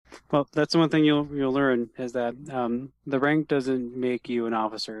Well, that's the one thing you'll learn is that the rank doesn't make you an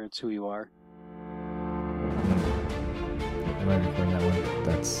officer; it's who you are. Mm. Am I recording that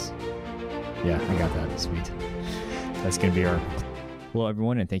one? Yeah, I got that. Sweet. That's going to be our. Hello,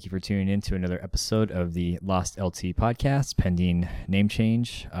 everyone, and thank you for tuning in to another episode of the Lost LT podcast, pending name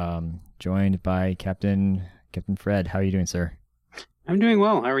change. Joined by Captain Fred. How are you doing, sir? I'm doing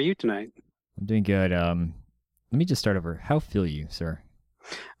well. How are you tonight? I'm doing good. Let me just start over. How feel you, sir?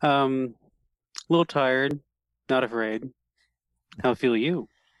 A little tired, not afraid. How feel you?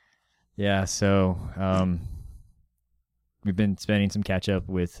 Yeah, so we've been spending some catch up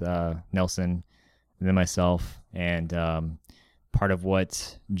with Nelson and then myself, and part of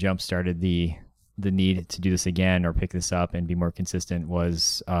what jump started the need to do this again or pick this up and be more consistent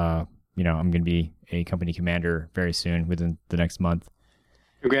was I'm going to be a company commander very soon, within the next month.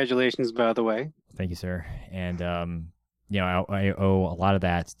 Congratulations, by the way. Thank you, sir. And I owe a lot of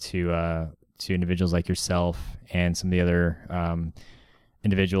that to individuals like yourself and some of the other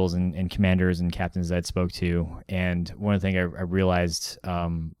individuals and commanders and captains that I spoke to. And one of the things I realized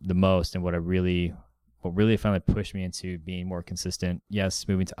the most, and what really finally pushed me into being more consistent. Yes,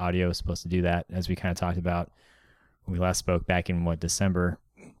 moving to audio is supposed to do that, as we kind of talked about when we last spoke back in December.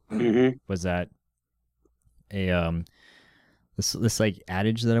 Mm-hmm. Was that this like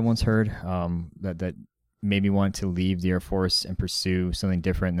adage that I once heard that made me want to leave the Air Force and pursue something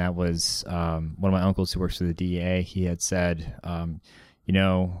different. And that was one of my uncles who works for the DEA. He had said,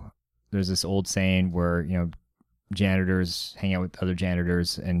 there's this old saying where janitors hang out with other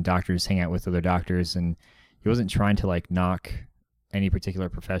janitors and doctors hang out with other doctors, and he wasn't trying to like knock any particular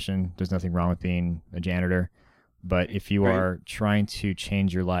profession. There's nothing wrong with being a janitor, but if you are trying to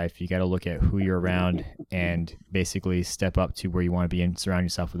change your life, you got to look at who you're around and basically step up to where you want to be and surround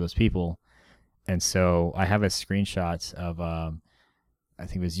yourself with those people. And so I have a screenshot of I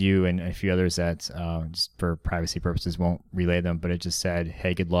think it was you and a few others that just for privacy purposes won't relay them, but it just said,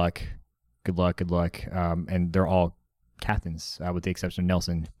 hey, good luck. And they're all captains, with the exception of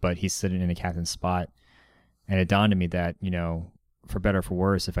Nelson, but he's sitting in a captain spot. And it dawned on me that, for better or for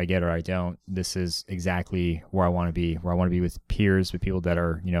worse, if I get it or I don't, this is exactly where I want to be, with peers, with people that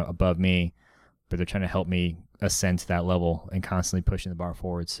are, above me, but they're trying to help me ascend to that level and constantly pushing the bar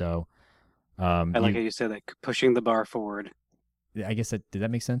forward. So I like how you said that, pushing the bar forward. I guess did that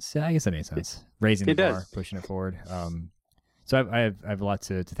make sense? Yeah, I guess that made sense. Raising the bar, pushing it forward. So I have a lot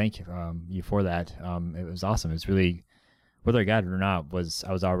to thank you for that. It was awesome. It's really, whether I got it or not,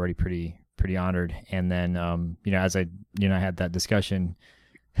 I was already pretty honored. And then as I had that discussion,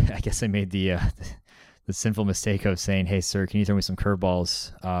 I guess I made the sinful mistake of saying, "Hey, sir, can you throw me some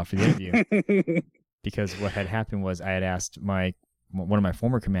curveballs for the interview?" Because what had happened was I had asked one of my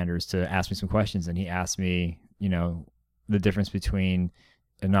former commanders to ask me some questions, and he asked me, the difference between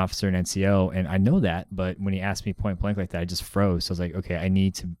an officer and NCO, and I know that, but when he asked me point blank like that, I just froze. So I was like, okay, I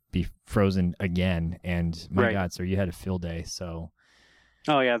need to be frozen again. And my God, sir, you had a field day. So,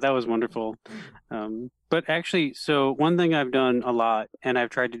 oh yeah, that was wonderful. But actually, so one thing I've done a lot, and I've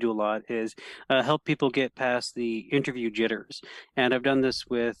tried to do a lot, is help people get past the interview jitters. And I've done this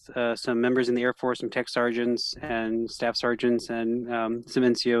with some members in the Air Force, some tech sergeants and staff sergeants, and some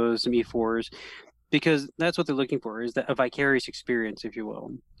NCOs, some E4s. Because that's what they're looking for, is that a vicarious experience, if you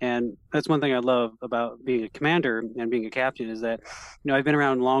will. And that's one thing I love about being a commander and being a captain, is that, I've been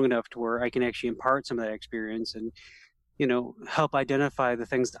around long enough to where I can actually impart some of that experience and, help identify the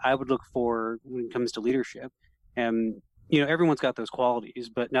things that I would look for when it comes to leadership. And, everyone's got those qualities,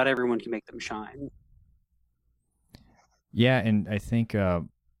 but not everyone can make them shine. Yeah, and I think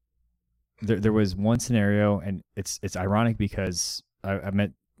there was one scenario, and it's ironic because I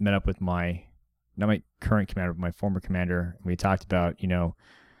met up with not my current commander, but my former commander. We talked about, the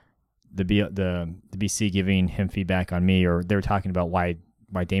BC giving him feedback on me, or they were talking about why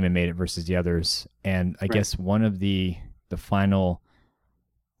Damon made it versus the others. And I guess one of the final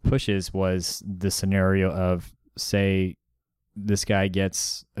pushes was the scenario of, say, this guy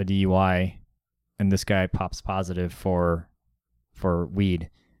gets a DUI and this guy pops positive for weed.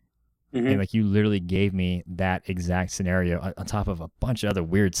 Mm-hmm. And like, you literally gave me that exact scenario on top of a bunch of other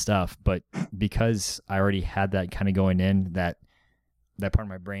weird stuff. But because I already had that kind of going in, that part of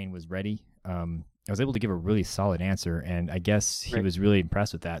my brain was ready, I was able to give a really solid answer. And I guess he was really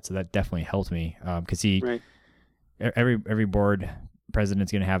impressed with that. So that definitely helped me, because every board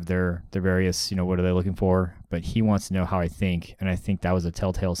president's going to have their various, what are they looking for? But he wants to know how I think. And I think that was a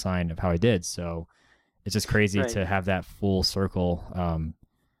telltale sign of how I did. So it's just crazy to have that full circle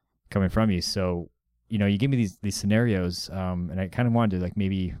coming from you. So, you give me these scenarios, and I kind of wanted to like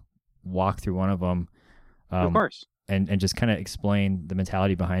maybe walk through one of them. Of course. and just kind of explain the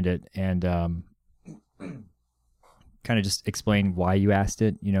mentality behind it, and kind of just explain why you asked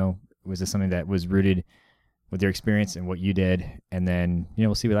it. Was this something that was rooted with your experience and what you did? And then,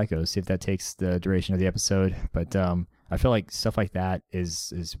 we'll see where that goes, see if that takes the duration of the episode. But I feel like stuff like that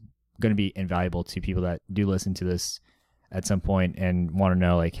is going to be invaluable to people that do listen to this at some point and want to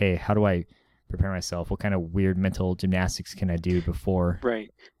know, like, hey, how do I prepare myself? What kind of weird mental gymnastics can I do before?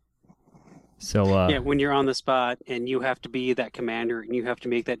 Right. So Yeah, when you're on the spot and you have to be that commander and you have to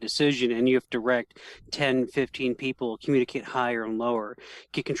make that decision and you have to direct 10, 15 people, communicate higher and lower,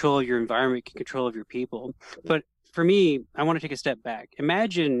 get control of your environment, get control of your people. But for me, I want to take a step back.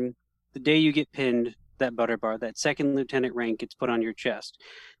 Imagine the day you get pinned, that butter bar, that second lieutenant rank gets put on your chest.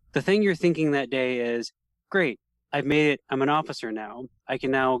 The thing you're thinking that day is, great, I've made it. I'm an officer now. I can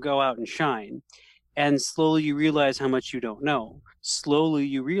now go out and shine. And slowly you realize how much you don't know. Slowly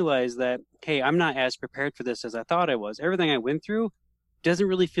you realize that, hey, I'm not as prepared for this as I thought I was. Everything I went through doesn't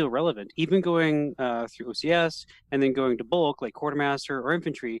really feel relevant. Even going through OCS and then going to bulk like quartermaster or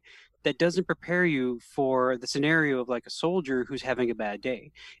infantry, that doesn't prepare you for the scenario of like a soldier who's having a bad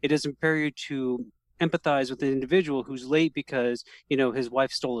day. It doesn't prepare you to empathize with an individual who's late because, his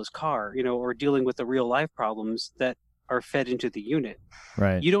wife stole his car, or dealing with the real life problems that are fed into the unit.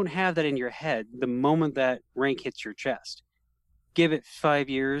 right. You don't have that in your head the moment that rank hits your chest. Give it 5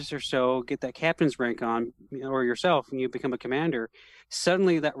 years or so, get that captain's rank on, or yourself, and you become a commander.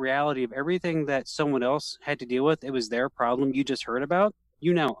 Suddenly, that reality of everything that someone else had to deal with, it was their problem you just heard about,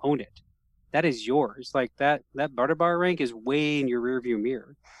 you now own it. That is yours. Like that butter bar rank is way in your rearview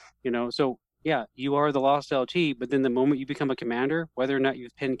mirror. So yeah, you are the lost LT, but then the moment you become a commander, whether or not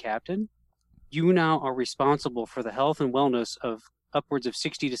you've pinned captain, you now are responsible for the health and wellness of upwards of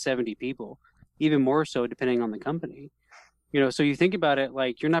 60 to 70 people, even more so depending on the company. So you think about it,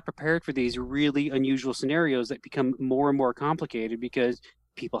 like, you're not prepared for these really unusual scenarios that become more and more complicated because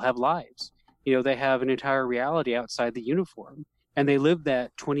people have lives. They have an entire reality outside the uniform, and they live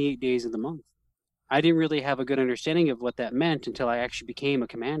that 28 days of the month. I didn't really have a good understanding of what that meant until I actually became a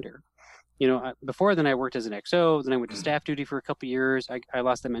commander. Before then I worked as an XO, then I went to staff duty for a couple of years. I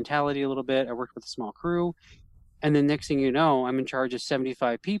lost that mentality a little bit. I worked with a small crew. And then next thing you know, I'm in charge of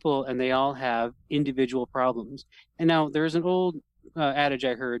 75 people and they all have individual problems. And now there's an old adage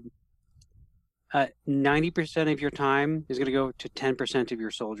I heard, 90% of your time is going to go to 10% of your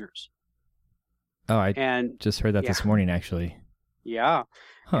soldiers. Oh, I And just heard that yeah, this morning, actually. yeah,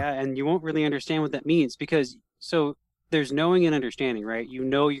 Huh. yeah. And you won't really understand what that means because so there's knowing and understanding, right? You're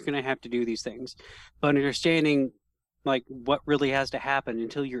going to have to do these things, but understanding like what really has to happen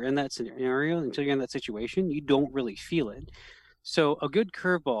until you're in that scenario, until you're in that situation, you don't really feel it. So a good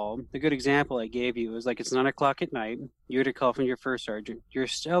curveball, a good example I gave you is like it's 9 o'clock at night. You get a call from your first sergeant. You're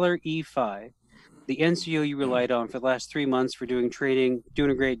stellar E5, the NCO you relied on for the last 3 months for doing training,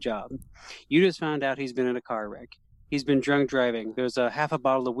 doing a great job. You just found out he's been in a car wreck. He's been drunk driving. There's a half a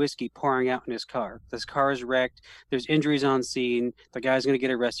bottle of whiskey pouring out in his car. This car is wrecked. There's injuries on scene. The guy's going to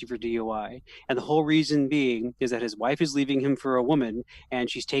get arrested for DUI. And the whole reason being is that his wife is leaving him for a woman and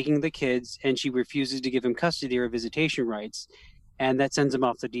she's taking the kids and she refuses to give him custody or visitation rights. And that sends him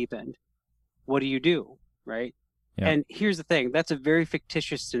off the deep end. What do you do? Right? Yeah. And here's the thing, that's a very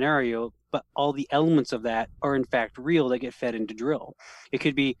fictitious scenario, but all the elements of that are in fact real that get fed into drill. It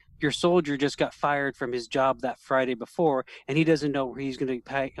could be your soldier just got fired from his job that Friday before, and he doesn't know where he's going to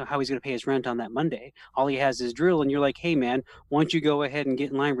pay, how he's going to pay his rent on that Monday. All he has is drill, and you're like, hey man, why don't you go ahead and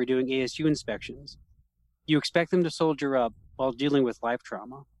get in line? We're doing ASU inspections. You expect them to soldier up while dealing with life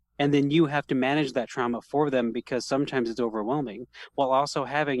trauma. And then you have to manage that trauma for them because sometimes it's overwhelming, while also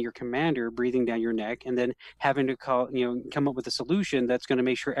having your commander breathing down your neck and then having to come up with a solution that's going to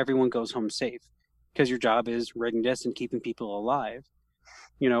make sure everyone goes home safe because your job is readiness and keeping people alive.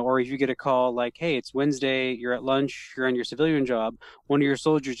 Or if you get a call like, hey, it's Wednesday, you're at lunch, you're on your civilian job, one of your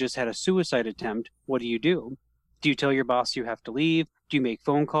soldiers just had a suicide attempt, what do you do? Do you tell your boss you have to leave? Do you make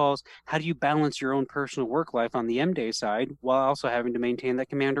phone calls? How do you balance your own personal work life on the M-Day side while also having to maintain that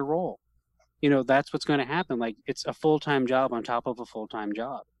commander role? That's what's going to happen. Like, it's a full-time job on top of a full-time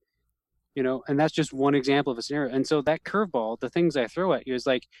job, and that's just one example of a scenario. And so that curveball, the things I throw at you is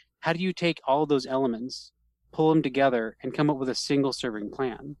like, how do you take all those elements, pull them together, and come up with a single serving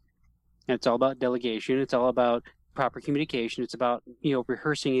plan? And it's all about delegation. It's all about proper communication. It's about,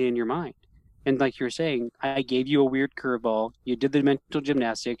 rehearsing it in your mind. And like you were saying, I gave you a weird curveball. You did the mental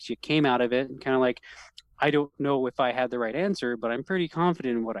gymnastics. You came out of it and kind of like, I don't know if I had the right answer, but I'm pretty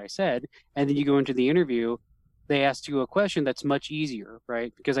confident in what I said. And then you go into the interview, they asked you a question that's much easier,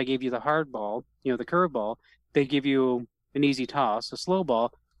 right? Because I gave you the hard ball, the curveball. They give you an easy toss, a slow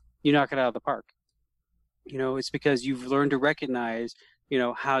ball. You knock it out of the park. It's because you've learned to recognize,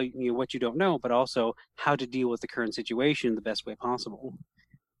 how what you don't know, but also how to deal with the current situation the best way possible.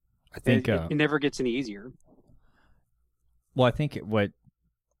 I It, think it, it never gets any easier. well, I think what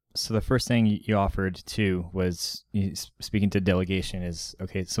so the first thing you offered too was speaking to delegation is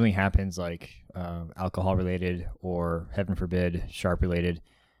okay. Something happens like alcohol related or heaven forbid sharp related.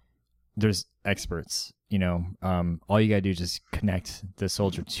 There's experts. All you gotta do is just connect the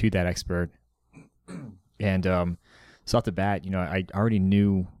soldier to that expert, and so off the bat, I already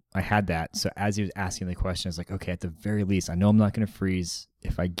knew I had that. So as he was asking the question, I was like, okay, at the very least, I know I'm not gonna freeze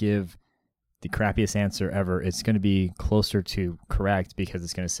if I give the crappiest answer ever. It's going to be closer to correct because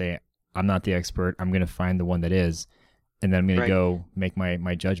it's going to say, I'm not the expert. I'm going to find the one that is. And then I'm going to Right. go make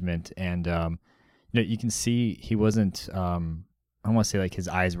my judgment. And, you can see he wasn't, I don't want to say like his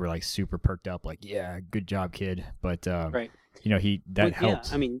eyes were like super perked up, like, yeah, good job, kid. But, Right. that Yeah,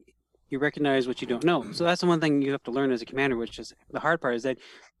 helped. I mean, you recognize what you don't know. So that's the one thing you have to learn as a commander, which is the hard part, is that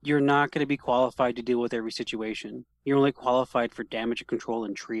you're not going to be qualified to deal with every situation. You're only qualified for damage control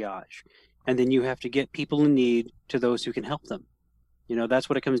and triage. And then you have to get people in need to those who can help them. That's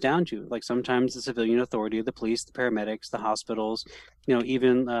what it comes down to. Like sometimes the civilian authority, the police, the paramedics, the hospitals,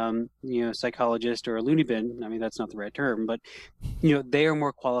 even psychologist or a loony bin. I mean, that's not the right term, but they are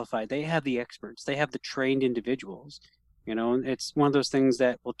more qualified. They have the experts. They have the trained individuals. It's one of those things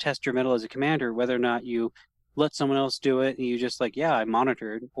that will test your mettle as a commander, whether or not you let someone else do it and you just like, yeah, I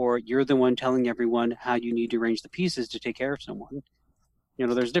monitored, or you're the one telling everyone how you need to arrange the pieces to take care of someone.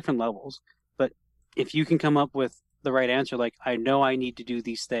 There's different levels, but if you can come up with the right answer, like, I know I need to do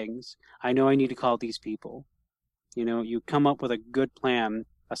these things, I know I need to call these people, you come up with a good plan,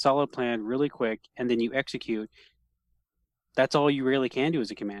 a solid plan really quick, and then you execute. That's all you really can do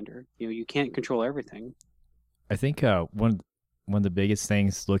as a commander. You can't control everything. I think one of the biggest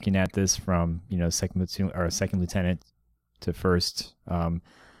things looking at this from, second platoon or second lieutenant to first,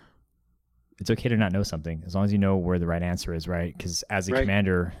 it's okay to not know something as long as you know where the right answer is, right? Because as a Right.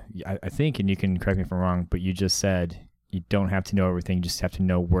 commander, I think, and you can correct me if I'm wrong, but you just said you don't have to know everything. You just have to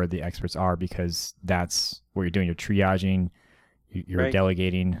know where the experts are because that's what you're doing. You're triaging, you're Right.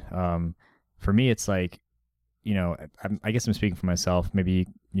 delegating. For me, it's like, I guess I'm speaking for myself. Maybe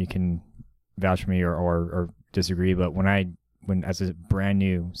you can vouch for me or disagree, but when as a brand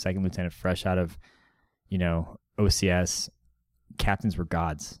new second lieutenant, fresh out of, OCS, captains were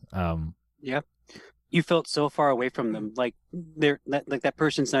gods. Yeah. You felt so far away from them, like that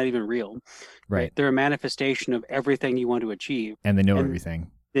person's not even real, right? Right. They're a manifestation of everything you want to achieve, And they know and everything.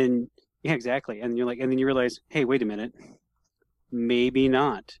 then yeah, exactly. And you're like, and then you realize, hey, wait a minute, maybe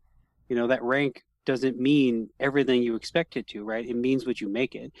not. That rank doesn't mean everything you expect it to, right? It means what you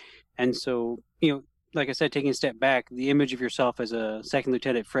make it. And so, like I said, taking a step back, the image of yourself as a second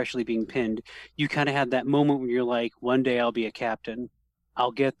lieutenant freshly being pinned, you kind of had that moment where you're like, one day I'll be a captain.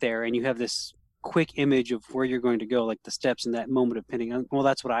 I'll get there. And you have this quick image of where you're going to go, like the steps in that moment of pinning. Well,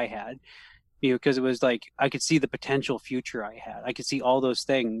 that's what I had, because it was like I could see the potential future I had. I could see all those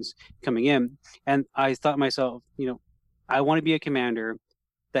things coming in. And I thought to myself, I want to be a commander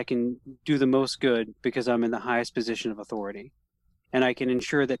that can do the most good because I'm in the highest position of authority. And I can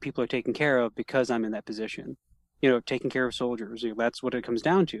ensure that people are taken care of because I'm in that position. Taking care of soldiers. That's what it comes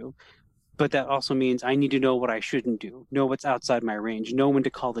down to. But that also means I need to know what I shouldn't do, know what's outside my range, know when to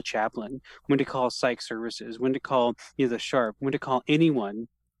call the chaplain, when to call psych services, when to call the sharp, when to call anyone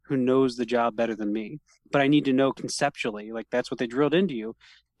who knows the job better than me. But I need to know conceptually, like that's what they drilled into you.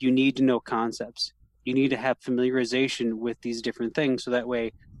 You need to know concepts. You need to have familiarization with these different things so that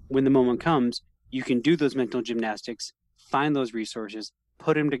way, when the moment comes, you can do those mental gymnastics, find those resources,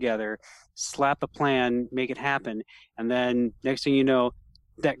 put them together, slap a plan, make it happen. And then next thing you know,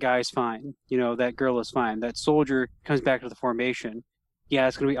 that guy's fine. That girl is fine. That soldier comes back to the formation. Yeah,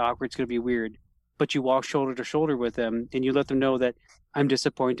 it's going to be awkward. It's going to be weird. But you walk shoulder to shoulder with them and you let them know that I'm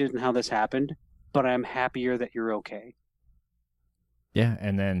disappointed in how this happened, but I'm happier that you're okay. Yeah.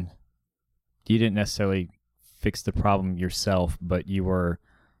 And then you didn't necessarily fix the problem yourself, but you were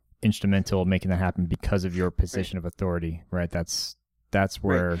instrumental in making that happen because of your Right. position of authority, right? That's Right.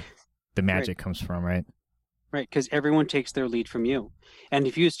 where the Right. magic comes from, right? Right. Because everyone takes their lead from you. And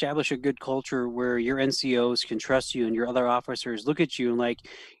if you establish a good culture where your NCOs can trust you and your other officers look at you and like,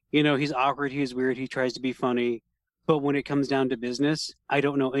 he's awkward, he's weird, he tries to be funny. But when it comes down to business, I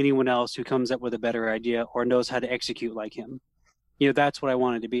don't know anyone else who comes up with a better idea or knows how to execute like him. That's what I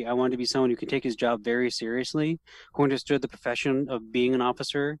wanted to be. I wanted to be someone who could take his job very seriously, who understood the profession of being an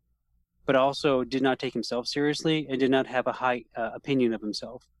officer, but also did not take himself seriously and did not have a high opinion of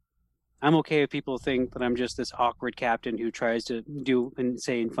himself. I'm okay if people think that I'm just this awkward captain who tries to do and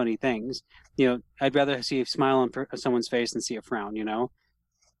say funny things. I'd rather see a smile on someone's face than see a frown,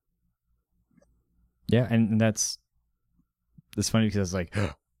 Yeah, and that's funny because it's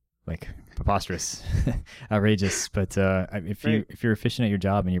like preposterous, outrageous. But if Right. you're efficient at your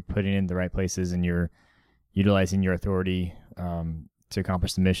job and you're putting in the right places and you're utilizing your authority to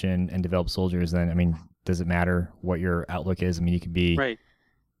accomplish the mission and develop soldiers, then I mean, does it matter what your outlook is? I mean, you can be Right.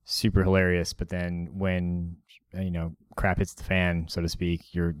 super hilarious, but then when crap hits the fan, so to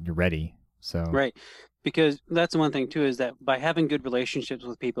speak, you're ready. So Right. Because that's the one thing too, is that by having good relationships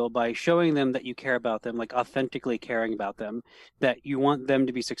with people, by showing them that you care about them, like authentically caring about them, that you want them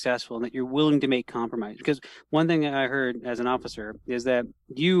to be successful and that you're willing to make compromise. Because one thing I heard as an officer is that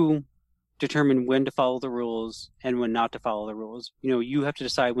you determine when to follow the rules and when not to follow the rules. You have to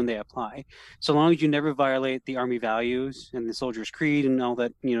decide when they apply. So long as you never violate the Army values and the soldier's creed and all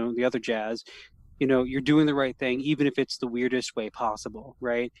that, the other jazz, you're doing the right thing, even if it's the weirdest way possible,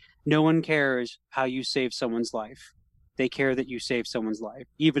 right? No one cares how you save someone's life. They care that you save someone's life,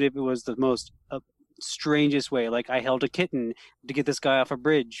 even if it was the most strangest way. Like I held a kitten to get this guy off a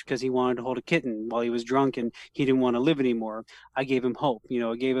bridge because he wanted to hold a kitten while he was drunk and he didn't want to live anymore. I gave him hope,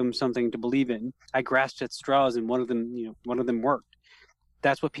 I gave him something to believe in. I grasped at straws and one of them worked.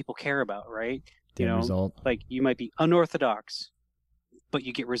 That's what people care about, right? the end result. Like you might be unorthodox, but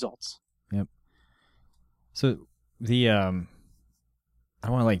you get results. Yep. So the I don't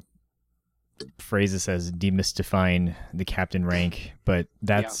want to like phrase this as demystifying the captain rank, but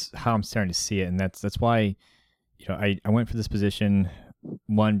that's how I'm starting to see it, and that's why I went for this position.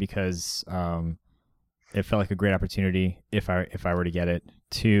 One, because it felt like a great opportunity if I were to get it.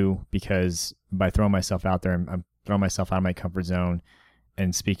 Two, because by throwing myself out there, I'm throwing myself out of my comfort zone.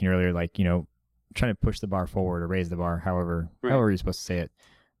 And speaking earlier, like trying to push the bar forward or raise the bar, however you're supposed to say it.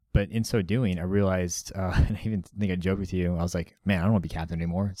 But in so doing, I realized, and I even think I joked with you, I was like, man, I don't want to be captain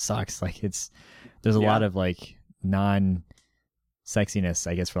anymore. It sucks. Like there's a lot of like non-sexiness,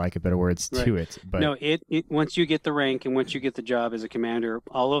 I guess, for lack of better words, to it. But no, it once you get the rank and once you get the job as a commander,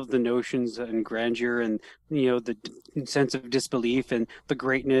 all of the notions and grandeur and the sense of disbelief and the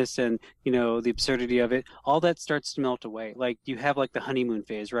greatness and the absurdity of it, all that starts to melt away. Like you have like the honeymoon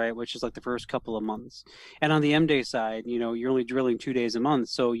phase, right, which is like the first couple of months. And on the M-Day side, you're only drilling 2 days a month,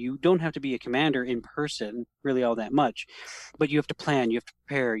 so you don't have to be a commander in person really all that much, but you have to plan, you have to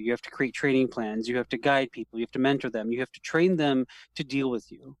prepare, you have to create training plans, you have to guide people, you have to mentor them, you have to train them to deal with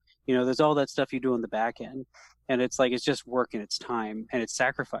you. There's all that stuff you do on the back end, and it's like it's just work and it's time and it's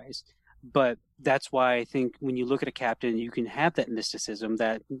sacrifice. But that's why I think when you look at a captain, you can have that mysticism,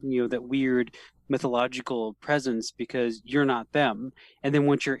 that that weird mythological presence, because you're not them. And then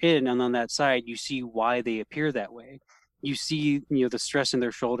once you're in and on that side, you see why they appear that way. You see, the stress in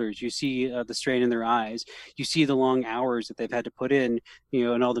their shoulders. You see the strain in their eyes. You see the long hours that they've had to put in,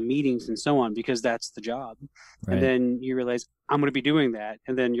 and all the meetings and so on, because that's the job. And right, then you realize I'm going to be doing that,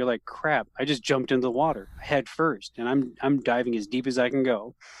 and then you're like, crap! I just jumped into the water head first, and I'm diving as deep as I can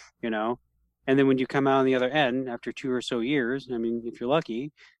go, you know. And then when you come out on the other end after 2 or so years, I mean, if you're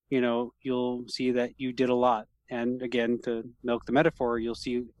lucky, you'll see that you did a lot. And again, to milk the metaphor, you'll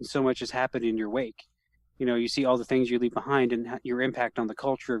see so much has happened in your wake. You see all the things you leave behind and your impact on the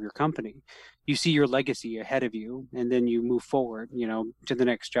culture of your company. You see your legacy ahead of you, and then you move forward, to the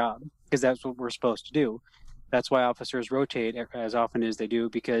next job, because that's what we're supposed to do. That's why officers rotate as often as they do,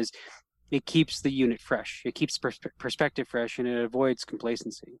 because it keeps the unit fresh. It keeps perspective fresh, and it avoids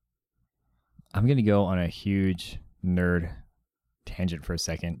complacency. I'm gonna go on a huge nerd tangent for a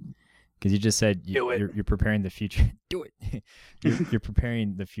second, because you just said you're preparing the future. Do it. You're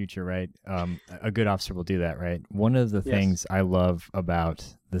preparing the future, right? A good officer will do that, right? One of the things I love about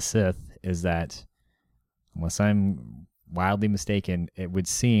the Sith is that, unless I'm wildly mistaken, it would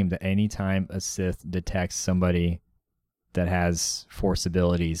seem that anytime a Sith detects somebody that has Force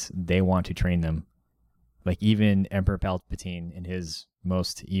abilities, they want to train them. Like even Emperor Palpatine, in his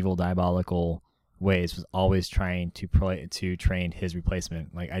most evil, diabolical ways, was always trying to train his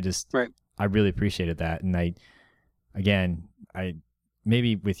replacement. Like I really appreciated that, and I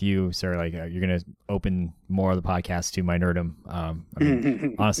maybe with you, sir, like you're gonna open more of the podcast to my nerdum. I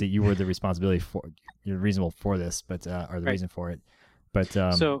mean, honestly, you were the you're reasonable for this, but or the reason for it. But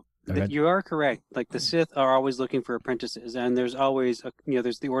so you are correct. Like the Sith are always looking for apprentices, and there's always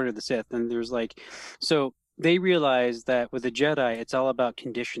there's the Order of the Sith, and there's so they realize that with the Jedi, it's all about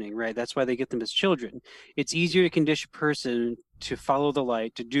conditioning, right? That's why they get them as children. It's easier to condition a person to follow the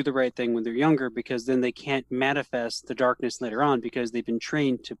light, to do the right thing when they're younger, because then they can't manifest the darkness later on, because they've been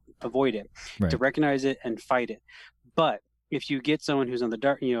trained to avoid it, to recognize it and fight it. But if you get someone who's on the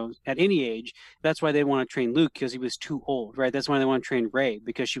dark, at any age, that's why they want to train Luke because he was too old, right? That's why they want to train Rey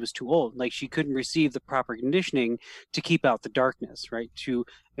because she was too old. Like she couldn't receive the proper conditioning to keep out the darkness, right? To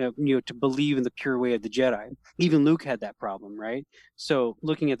believe in the pure way of the Jedi. Even Luke had that problem, right? So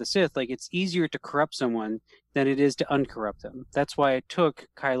looking at the Sith, like it's easier to corrupt someone than it is to uncorrupt them. That's why it took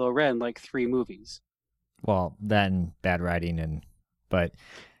Kylo Ren like 3 movies. Well, that and bad writing, but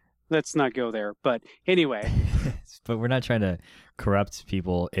Let's not go there. But anyway, but we're not trying to corrupt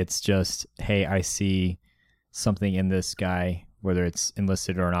people. It's just, hey, I see something in this guy, whether it's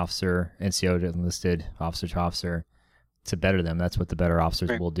enlisted or an officer, NCO to enlisted, officer to officer, to better them. That's what the better officers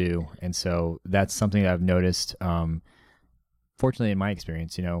right, will do. And so that's something that I've noticed. Fortunately, in my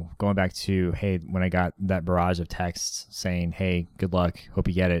experience, going back to, hey, when I got that barrage of texts saying, hey, good luck, hope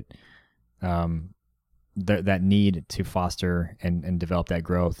you get it. That need to foster and develop that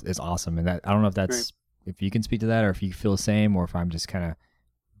growth is awesome. And that, I don't know if right. that's, if you can speak to that or if you feel the same, or if I'm just kind of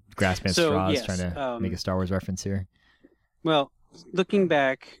grasping at So straws trying yes, to make a Star Wars reference here. well, looking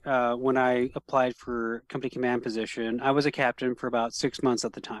back, when I applied for company command position, I was a captain for about 6 months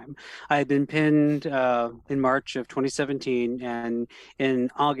at the time. I had been pinned in March of 2017, and in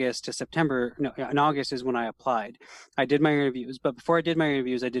August to September, no, in August is when I applied. I did my interviews, but before I did my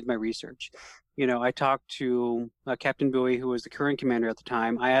interviews, I did my research. I talked to Captain Bowie, who was the current commander at the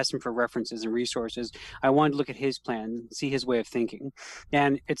time. I asked him for references and resources. I wanted to look at his plan, see his way of thinking.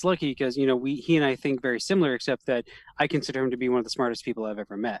 And it's lucky because, he and I think very similar, except that I consider him to be one of the smartest people I've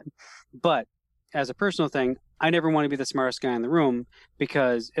ever met. But as a personal thing, I never want to be the smartest guy in the room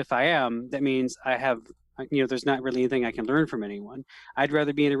because if I am, that means I have, there's not really anything I can learn from anyone. I'd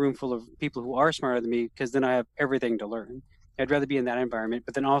rather be in a room full of people who are smarter than me because then I have everything to learn. I'd rather be in that environment,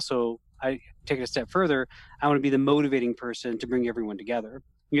 but then also I take it a step further. I want to be the motivating person to bring everyone together,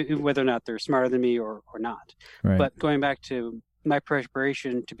 whether or not they're smarter than me or not. Right. But going back to my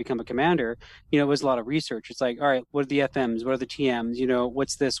preparation to become a commander, it was a lot of research. It's like, all right, what are the FMs? What are the TMs?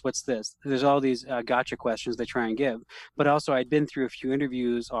 What's this? What's this? There's all these gotcha questions they try and give. But also, I'd been through a few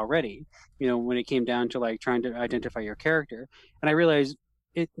interviews already, when it came down to like trying to identify your character. And I realized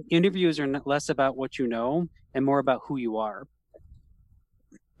interviews are less about what you know and more about who you are.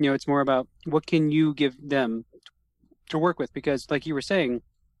 It's more about what can you give them to work with, because like you were saying,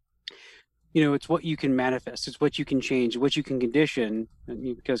 it's what you can manifest, it's what you can change, what you can condition,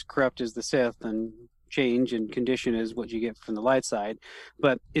 because corrupt is the Sith and change and condition is what you get from the light side.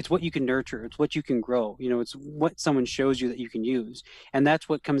 But it's what you can nurture, it's what you can grow, it's what someone shows you that you can use. And that's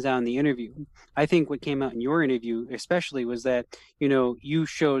what comes out in the interview. I think what came out in your interview especially was that, you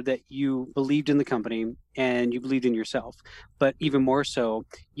showed that you believed in the company and you believed in yourself. But even more so,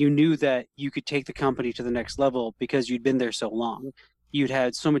 you knew that you could take the company to the next level because you'd been there so long. You'd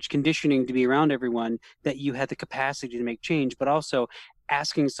had so much conditioning to be around everyone that you had the capacity to make change, but also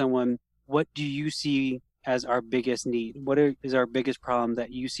asking someone, what do you see as our biggest need? What is our biggest problem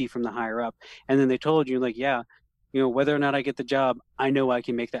that you see from the higher up? And then they told you, like, yeah, whether or not I get the job, I know I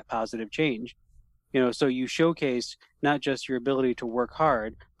can make that positive change. So you showcase not just your ability to work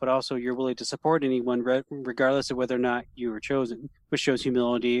hard, but also your ability to support anyone regardless of whether or not you were chosen, which shows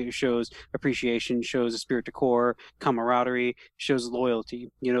humility, it shows appreciation, shows a spirit de corps, camaraderie, shows loyalty.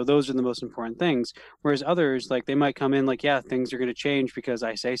 Those are the most important things. Whereas others, like, they might come in like, yeah, things are going to change because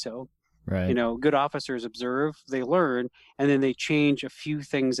I say so. Right. Good officers observe, they learn, and then they change a few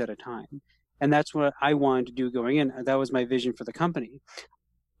things at a time. And that's what I wanted to do going in. That was my vision for the company.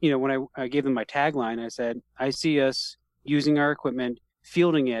 When I gave them my tagline, I said, I see us using our equipment,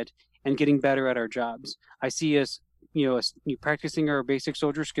 fielding it, and getting better at our jobs. I see us, practicing our basic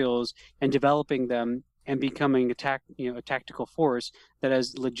soldier skills and developing them and becoming a tactical force that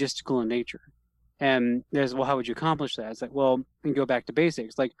is logistical in nature. And there's, well, how would you accomplish that? It's like, well, and go back to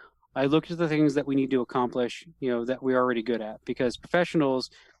basics. Like, I looked at the things that we need to accomplish, that we're already good at, because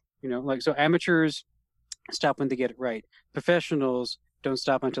professionals, so amateurs stop when they get it right. Professionals don't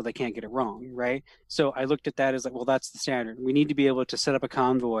stop until they can't get it wrong, right? So I looked at that as like, well, that's the standard. We need to be able to set up a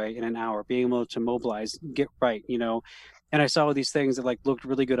convoy in an hour, being able to mobilize, get right, And I saw these things that like looked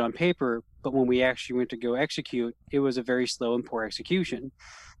really good on paper, but when we actually went to go execute, it was a very slow and poor execution.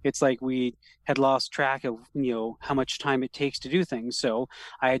 It's like we had lost track of how much time it takes to do things. So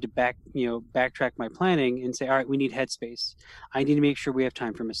I had to backtrack my planning and say, all right, we need headspace. I need to make sure we have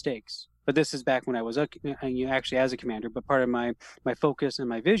time for mistakes. But this is back when I was actually as a commander. But part of my focus and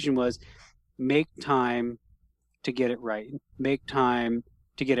my vision was make time to get it right, make time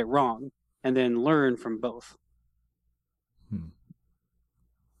to get it wrong, and then learn from both.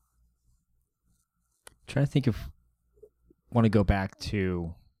 Trying to think if want to go back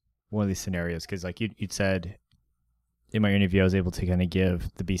to one of these scenarios, because like you'd said, in my interview, I was able to kind of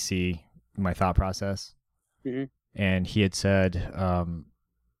give the BC my thought process. Hmm. And he had said,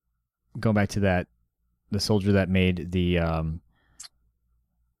 going back to that, the soldier that made the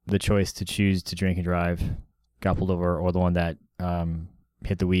choice to choose to drink and drive got pulled over, or the one that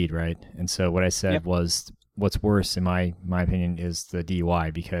hit the weed, right? And so what I said Yep. was, what's worse, in my opinion, is the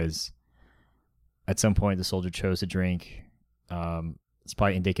DUI, because at some point the soldier chose to drink. It's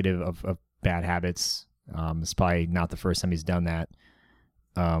probably indicative of bad habits. It's probably not the first time he's done that,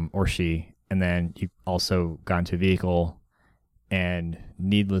 or she. And then you also got into a vehicle and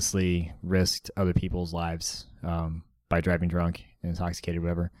needlessly risked other people's lives by driving drunk and intoxicated,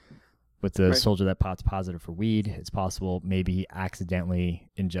 whatever. With the Right. soldier that popped positive for weed, it's possible maybe he accidentally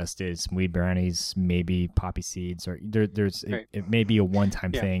ingested some weed brownies, maybe poppy seeds, or Right. it may be a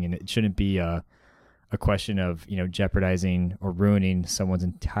one-time Yeah. thing, and it shouldn't be a question of, jeopardizing or ruining someone's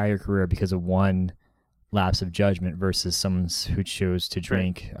entire career because of one lapse of judgment versus someone who chose to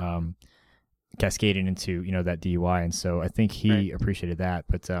Right. drink, cascading into that DUI. And so I think Right. he appreciated that,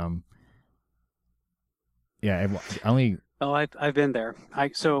 but yeah, I only Oh, I've been there.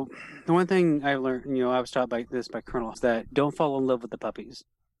 So the one thing I learned, I was taught by this by Colonel, is that don't fall in love with the puppies.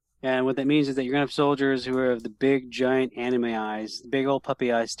 And what that means is that you're gonna have soldiers who have the big giant anime eyes, the big old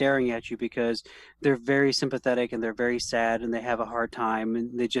puppy eyes staring at you because they're very sympathetic and they're very sad and they have a hard time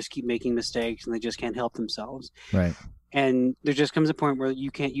and they just keep making mistakes and they just can't help themselves. right. And there just comes a point where you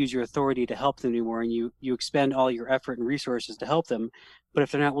can't use your authority to help them anymore, and you expend all your effort and resources to help them. But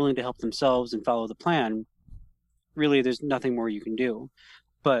if they're not willing to help themselves and follow the plan, really there's nothing more you can do.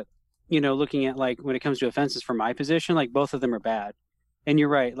 But looking at like when it comes to offenses from my position, like both of them are bad. And you're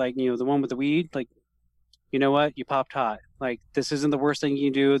right, like the one with the weed, like you know what, you popped hot. Like this isn't the worst thing you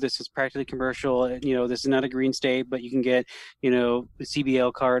can do. This is practically commercial. This is not a green state, but you can get the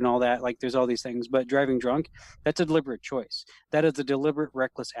CBL card and all that. Like there's all these things. But driving drunk, that's a deliberate choice. That is a deliberate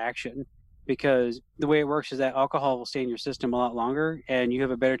reckless action. Because the way it works is that alcohol will stay in your system a lot longer, and you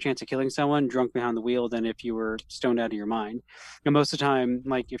have a better chance of killing someone drunk behind the wheel than if you were stoned out of your mind. And most of the time,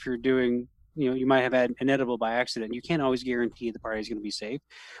 like if you're doing, you might have had an edible by accident. You can't always guarantee the party is going to be safe,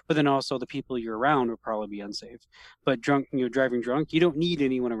 but then also the people you're around will probably be unsafe. But drunk, driving drunk, you don't need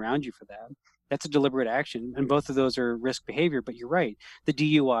anyone around you for that. That's a deliberate action, and both of those are risk behavior. But you're right, the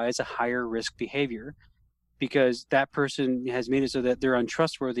DUI is a higher risk behavior because that person has made it so that they're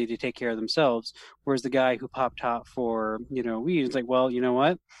untrustworthy to take care of themselves. Whereas the guy who popped top for, weed, is like, well, you know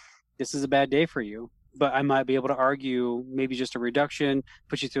what? This is a bad day for you. But I might be able to argue maybe just a reduction,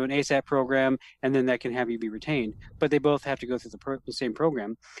 put you through an ASAP program, and then that can have you be retained. But they both have to go through the same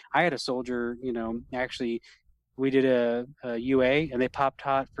program. I had a soldier, actually, we did a UA and they popped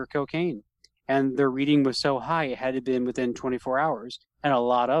hot for cocaine. And their reading was so high, it had to been within 24 hours and a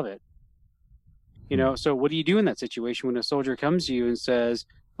lot of it. Hmm. So what do you do in that situation when a soldier comes to you and says,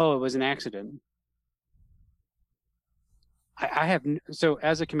 "Oh, it was an accident"? I have so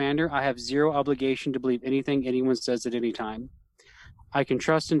as a commander, I have zero obligation to believe anything anyone says at any time. I can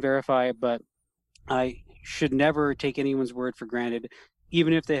trust and verify, but I should never take anyone's word for granted,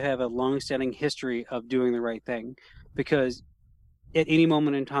 even if they have a long-standing history of doing the right thing, because at any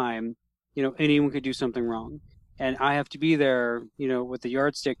moment in time, anyone could do something wrong, and I have to be there, with the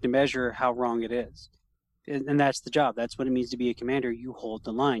yardstick to measure how wrong it is. And that's the job. That's what it means to be a commander. You hold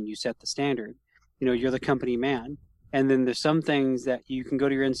the line, you set the standard. You're the company man. And then there's some things that you can go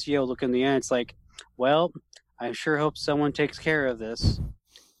to your NCO, look in the eye, it's like, well, I sure hope someone takes care of this.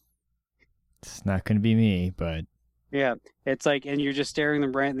 It's not going to be me, but Yeah, it's like, and you're just staring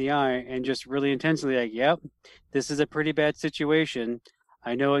them right in the eye and just really intensely like, yep, this is a pretty bad situation.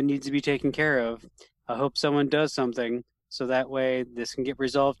 I know it needs to be taken care of. I hope someone does something so that way this can get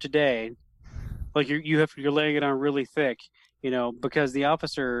resolved today. Like you're laying it on really thick, because the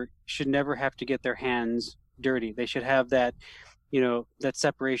officer should never have to get their hands dirty. They should have that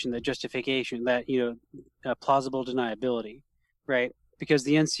separation, that justification, that plausible deniability, right? Because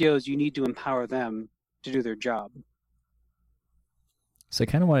the NCOs, you need to empower them to do their job. so I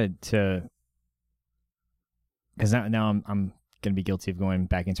kind of wanted to, because now I'm going to be guilty of going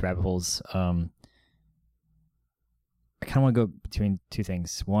back into rabbit holes. I kind of want to go between two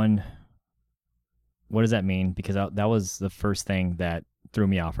things. One, what does that mean? Because that was the first thing that threw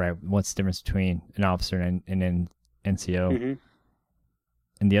me off, right? What's the difference between an officer and an NCO? Hmm.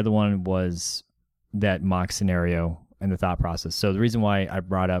 And the other one was that mock scenario and the thought process. So the reason why I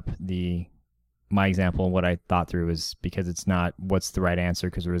brought up my example and what I thought through is because it's not what's the right answer,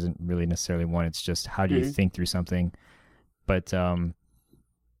 because there isn't really necessarily one. It's just how do you Hmm. think through something. But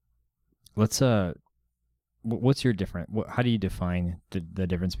let's what's your different? How do you define the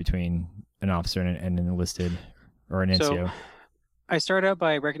difference between an officer and an enlisted or an So NCO? I start out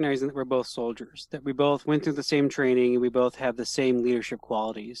by recognizing that we're both soldiers, that we both went through the same training and we both have the same leadership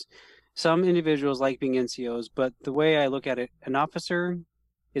qualities. Some individuals like being NCOs, but the way I look at it, an officer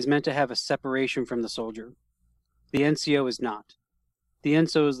is meant to have a separation from the soldier. The NCO is not. The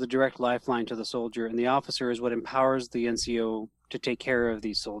NCO is the direct lifeline to the soldier, and the officer is what empowers the NCO to take care of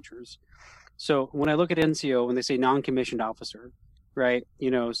these soldiers. So when I look at NCO, when they say non-commissioned officer, right?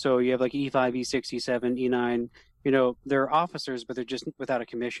 So you have like E5, E6, E7, E9. They're officers, but they're just without a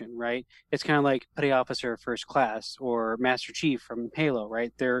commission, right? It's kind of like petty officer first class or master chief from Halo,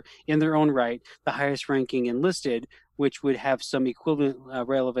 right? They're in their own right the highest ranking enlisted, which would have some equivalent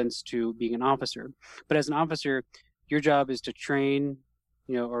relevance to being an officer. But as an officer, your job is to train,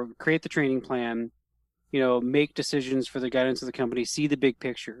 or create the training plan, make decisions for the guidance of the company, see the big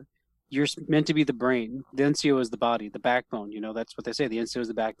picture. You're meant to be the brain. The NCO is the body, the backbone. That's what they say. The NCO is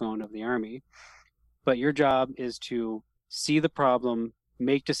the backbone of the army. But your job is to see the problem,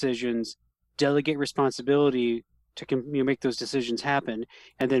 make decisions, delegate responsibility to make those decisions happen,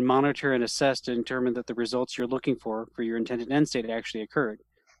 and then monitor and assess to determine that the results you're looking for your intended end state actually occurred.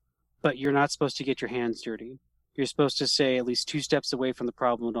 But you're not supposed to get your hands dirty. You're supposed to stay at least 2 steps away from the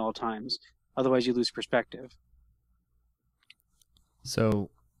problem at all times. Otherwise, you lose perspective.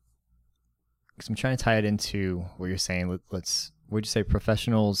 So, because I'm trying to tie it into what you're saying, would you say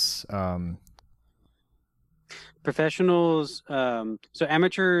professionals? Professionals, so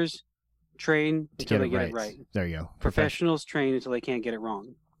amateurs train To until get it they get right. it right. There you go. Professionals train until they can't get it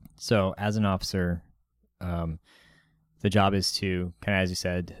wrong. So, as an officer, the job is to kind of, as you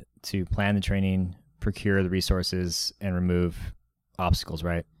said, to plan the training, procure the resources, and remove obstacles.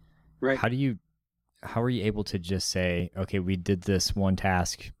 Right. Right. How are you able to just say, okay, we did this one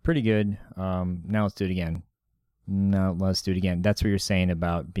task pretty good. Now let's do it again. No, let's do it again. That's what you're saying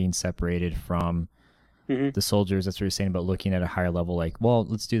about being separated from the soldiers. That's what you're saying about looking at a higher level. Like, well,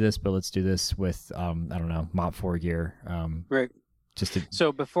 let's do this, but let's do this with, I don't know, Mop 4 gear. Right.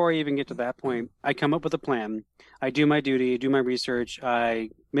 So before I even get to that point, I come up with a plan. I do my duty, do my research. I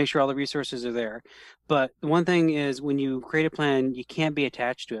make sure all the resources are there. But the one thing is when you create a plan, you can't be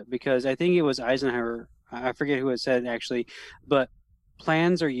attached to it because I think it was Eisenhower. I forget who it said actually, but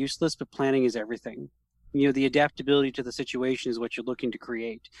plans are useless, but planning is everything. The adaptability to the situation is what you're looking to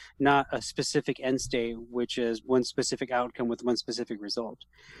create, not a specific end state, which is one specific outcome with one specific result.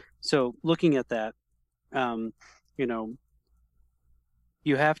 So looking at that, you know,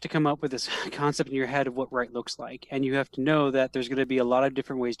 you have to come up with this concept in your head of what right looks like. And you have to know that there's going to be a lot of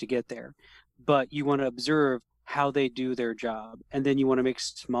different ways to get there. But you want to observe how they do their job. And then you want to make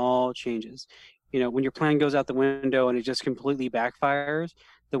small changes. When your plan goes out the window and it just completely backfires,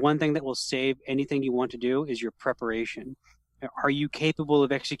 the one thing that will save anything you want to do is your preparation. Are you capable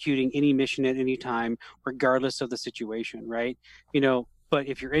of executing any mission at any time, regardless of the situation, right? But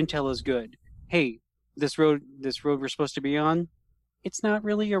if your intel is good, hey, this road we're supposed to be on, it's not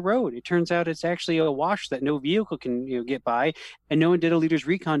really a road. It turns out it's actually a wash that no vehicle can get by, and no one did a leader's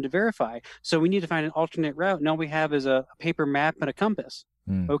recon to verify. So we need to find an alternate route, and all we have is a paper map and a compass.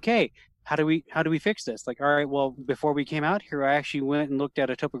 Okay, how do we fix this? Like, all right, well, before we came out here, I actually went and looked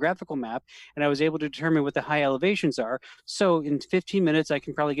at a topographical map, and I was able to determine what the high elevations are. So in 15 minutes, I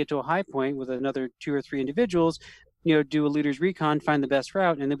can probably get to a high point with another 2 or 3 individuals, do a leader's recon, find the best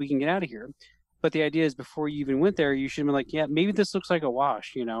route, and then we can get out of here. But the idea is before you even went there, you should have been like, yeah, maybe this looks like a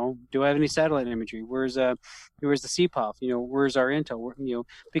wash. Do I have any satellite imagery? Where's the CPOF? Where's our intel?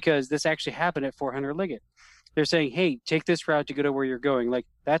 Because this actually happened at 400 Liggett. They're saying, hey, take this route to go to where you're going. Like,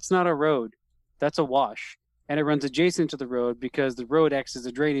 that's not a road. That's a wash. And it runs adjacent to the road because the road acts as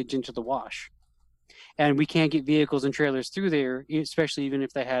a drainage into the wash. And we can't get vehicles and trailers through there, especially even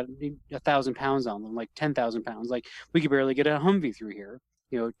if they had 1,000 pounds on them, like 10,000 pounds. Like, we could barely get a Humvee through here.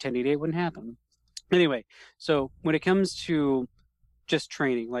 1088 wouldn't happen. Anyway, so when it comes to just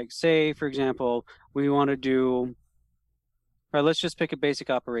training, like say, for example, we want to do, all right, let's just pick a basic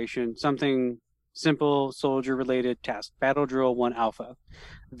operation, something simple, soldier-related task, Battle Drill 1 Alpha.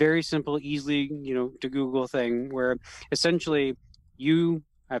 Very simple, easily, to Google thing where essentially you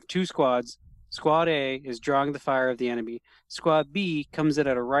have 2 squads. Squad A is drawing the fire of the enemy. Squad B comes in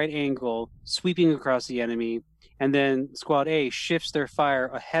at a right angle, sweeping across the enemy. And then Squad A shifts their fire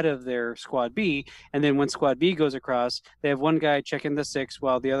ahead of their Squad B. And then when Squad B goes across, they have one guy checking the 6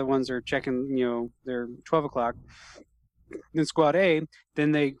 while the other ones are checking, their 12 o'clock. Then Squad A,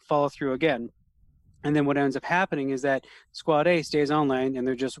 then they follow through again. And then what ends up happening is that Squad A stays online and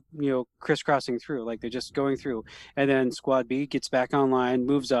they're just, crisscrossing through, like they're just going through. And then Squad B gets back online,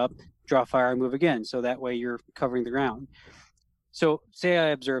 moves up, draw fire, and move again. So that way you're covering the ground. So say I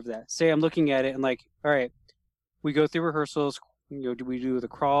observe that. Say I'm looking at it and like, all right, we go through rehearsals. Do we do the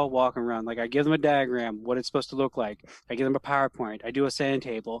crawl, walk, and run? Like I give them a diagram, what it's supposed to look like. I give them a PowerPoint. I do a sand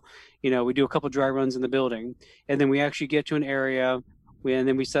table. We do a couple dry runs in the building, and then we actually get to an area, and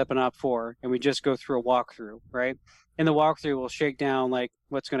then we set up an op 4, and we just go through a walkthrough, right? In the walkthrough, we'll shake down like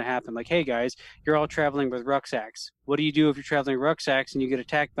what's going to happen. Like, hey guys, you're all traveling with rucksacks. What do you do if you're traveling with rucksacks and you get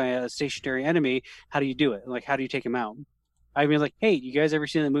attacked by a stationary enemy? How do you do it? Like, how do you take them out? I mean, like, hey, you guys ever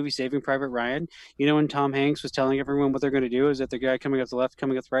seen that movie Saving Private Ryan? When Tom Hanks was telling everyone what they're going to do is that the guy coming up the left,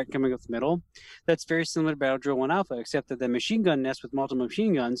 coming up the right, coming up the middle. That's very similar to Battle Drill 1 Alpha, except that the machine gun nest with multiple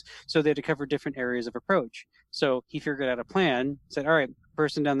machine guns, so they had to cover different areas of approach. So he figured out a plan, said, all right,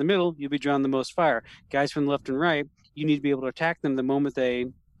 person down the middle, you'll be drawing the most fire. Guys from the left and right, you need to be able to attack them the moment they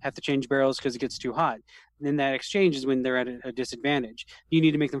have to change barrels because it gets too hot. And then that exchange is when they're at a disadvantage. You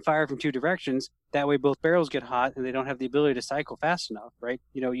need to make them fire from two directions. That way both barrels get hot and they don't have the ability to cycle fast enough, right?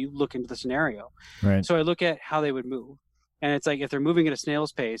 You look into the scenario. Right. So I look at how they would move. And it's like if they're moving at a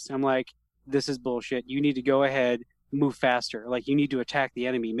snail's pace, I'm like, this is bullshit. You need to go ahead, move faster. Like you need to attack the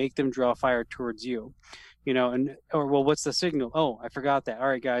enemy, make them draw fire towards you. Well, what's the signal? Oh, I forgot that. All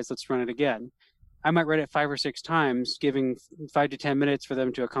right, guys, let's run it again. I might write it 5 or 6 times, giving 5 to 10 minutes for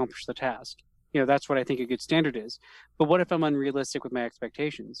them to accomplish the task. That's what I think a good standard is. But what if I'm unrealistic with my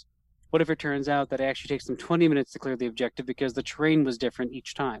expectations? What if it turns out that it actually takes them 20 minutes to clear the objective because the terrain was different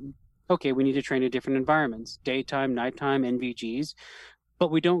each time? Okay, we need to train in different environments, daytime, nighttime, NVGs,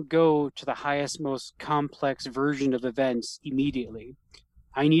 but we don't go to the highest, most complex version of events immediately.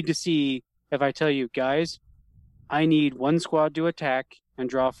 I need to see if I tell you, guys, I need one squad to attack and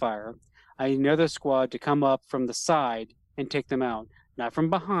draw fire. I need another squad to come up from the side and take them out, not from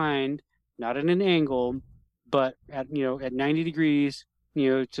behind, not at an angle, but at 90 degrees,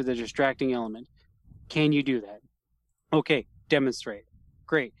 to the distracting element. Can you do that? Okay, demonstrate.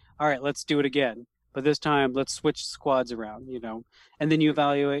 Great. All right, let's do it again. But this time, let's switch squads around, and then you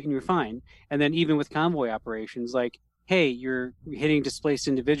evaluate and you're fine. And then even with convoy operations, like, hey, you're hitting displaced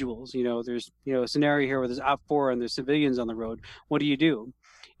individuals. There's a scenario here where there's op 4 and there's civilians on the road. What do you do?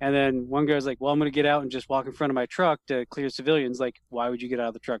 And then one guy's like, well, I'm going to get out and just walk in front of my truck to clear civilians. Like, why would you get out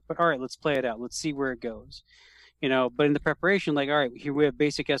of the truck? But all right, let's play it out. Let's see where it goes. But in the preparation, like, all right, here we have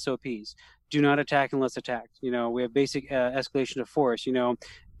basic SOPs. Do not attack unless attacked. We have basic escalation of force.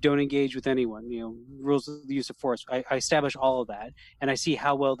 Don't engage with anyone. Rules of the use of force. I establish all of that, and I see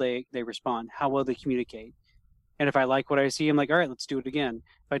how well they respond, how well they communicate. And if I like what I see, I'm like, all right, let's do it again.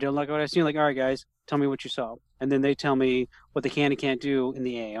 If I don't like what I see, I'm like, all right, guys, tell me what you saw. And then they tell me what they can and can't do in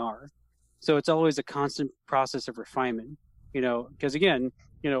the AR. So it's always a constant process of refinement, because again,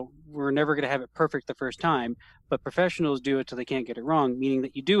 we're never going to have it perfect the first time, but professionals do it till they can't get it wrong, meaning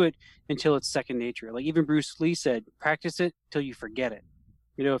that you do it until it's second nature. Like even Bruce Lee said, practice it till you forget it.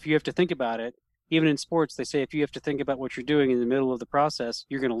 If you have to think about it, even in sports, they say if you have to think about what you're doing in the middle of the process,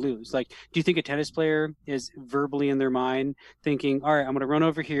 you're going to lose. Like, do you think a tennis player is verbally in their mind thinking, all right, I'm going to run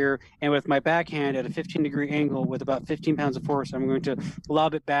over here, and with my backhand at a 15-degree angle with about 15 pounds of force, I'm going to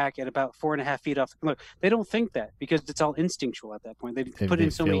lob it back at about 4.5 feet off. Look, they don't think that because it's all instinctual at that point. They put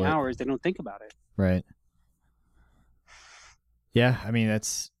in so many hours, they don't think about it. Right. Yeah, I mean,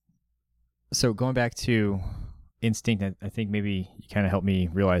 so going back to instinct, I think maybe you kind of helped me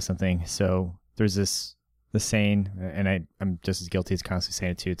realize something. So there's the saying, and I'm just as guilty as constantly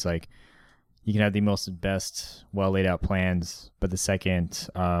saying it too. It's like you can have the best, well laid out plans, but the second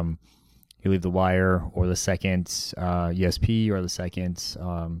you leave the wire, or the second USP, or the second,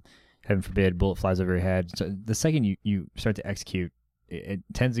 heaven forbid, bullet flies over your head. So the second you start to execute, it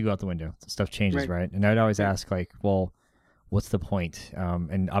tends to go out the window. Stuff changes, right? And I'd always ask, like, well, what's the point?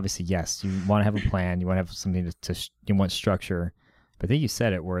 And obviously, yes, you want to have a plan. You want to have something you want structure. But I think you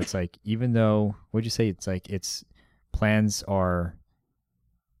said it where it's like, even though, what'd you say? It's like, plans are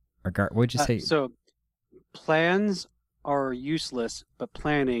what'd you say? So plans are useless, but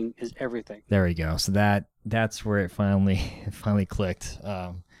planning is everything. There we go. So that's where it finally clicked,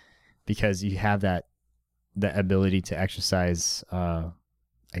 because you have that ability to exercise, I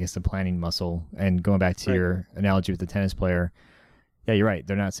guess, the planning muscle. And going back to your analogy with the tennis player, yeah, you're right.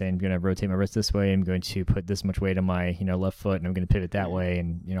 They're not saying I'm going to rotate my wrist this way. I'm going to put this much weight on my left foot, and I'm going to pivot that way,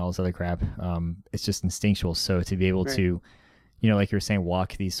 and all this other crap. It's just instinctual. So to be able to, like you were saying,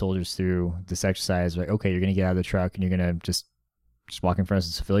 walk these soldiers through this exercise, like, okay, you're going to get out of the truck and you're going to just walk in front of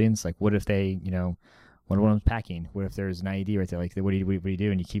the civilians. Like, what if they, what if one's packing? What if there's an IED right there? Like, what do you do?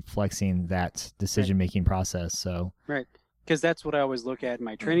 And you keep flexing that decision-making process. So right. Because that's what I always look at in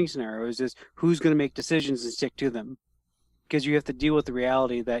my training scenarios is who's going to make decisions and stick to them. because you have to deal with the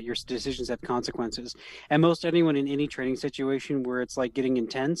reality that your decisions have consequences. And most anyone in any training situation where it's like getting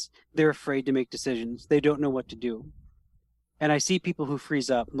intense, they're afraid to make decisions. They don't know what to do. And I see people who freeze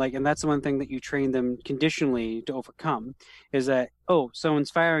up, like, and that's the one thing that you train them conditionally to overcome is that, oh, someone's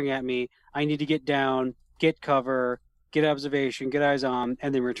firing at me. I need to get down, get cover, get observation, get eyes on,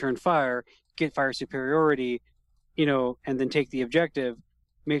 and then return fire, get fire superiority, and then take the objective,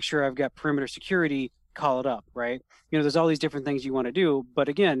 make sure I've got perimeter security, call it up, right? There's all these different things you want to do. But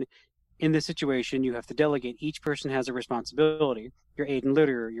again, in this situation, you have to delegate. Each person has a responsibility. Your aid and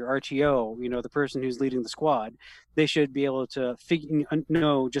litter, your RTO, the person who's leading the squad, they should be able to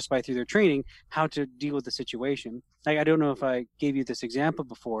know just by through their training how to deal with the situation. Like, I don't know if I gave you this example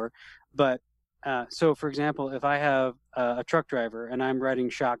before, but so for example, if I have a truck driver and I'm riding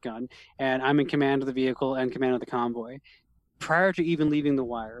shotgun and I'm in command of the vehicle and command of the convoy, prior to even leaving the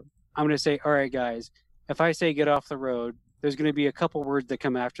wire, I'm going to say, all right, guys, if I say get off the road, there's going to be a couple words that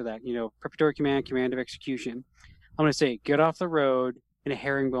come after that, preparatory command, command of execution. I'm going to say get off the road in a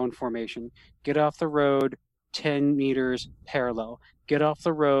herringbone formation, get off the road 10 meters parallel, get off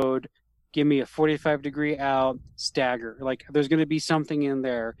the road, give me a 45-degree out, stagger. Like, there's going to be something in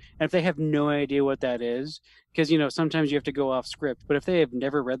there. And if they have no idea what that is, because, sometimes you have to go off script, but if they have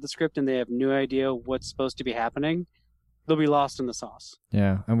never read the script and they have no idea what's supposed to be happening, they'll be lost in the sauce.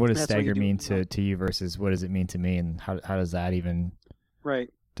 Yeah. And what does That's stagger what you mean do. to you versus what does it mean to me? And how does that even, Right.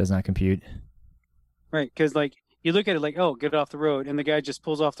 does not compute? Right. Because, like, you look at it like, oh, get off the road. And the guy just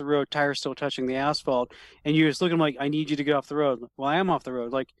pulls off the road, tires still touching the asphalt. And you just look at him like, I need you to get off the road. Well, I am off the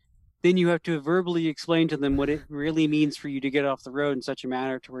road. Like, then you have to verbally explain to them what it really means for you to get off the road in such a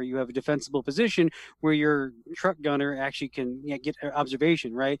manner to where you have a defensible position where your truck gunner actually can get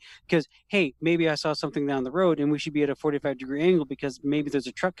observation, right? Because, hey, maybe I saw something down the road and we should be at a 45-degree angle because maybe there's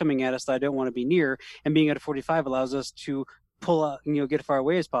a truck coming at us that I don't want to be near. And being at a 45 allows us to pull out, get as far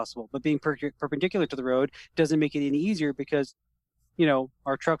away as possible. But being perpendicular to the road doesn't make it any easier because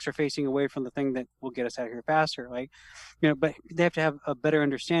our trucks are facing away from the thing that will get us out of here faster. Like, but they have to have a better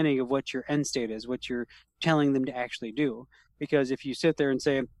understanding of what your end state is, what you're telling them to actually do. Because if you sit there and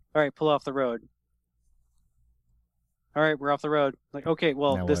say, all right, pull off the road. All right, we're off the road. Like, okay,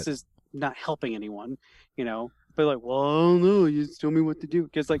 well, Now this what? is not helping anyone, but like, well, I don't know. You just tell me what to do.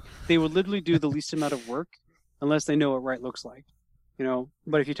 Because like they would literally do the least amount of work unless they know what right looks like,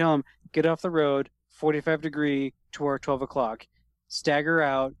 But if you tell them, get off the road, 45-degree to our 12 o'clock, stagger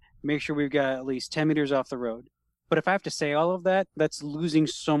out, make sure we've got at least 10 meters off the road. But if I have to say all of that, that's losing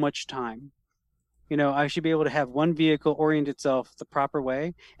so much time. I should be able to have one vehicle orient itself the proper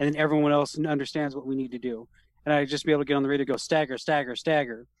way, and then everyone else understands what we need to do. And I just be able to get on the radio, go stagger, stagger,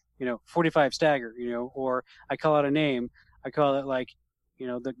 stagger, 45 stagger, or I call out a name. I call it like,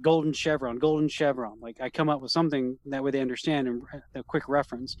 the golden chevron, golden chevron. Like, I come up with something that way they understand and a quick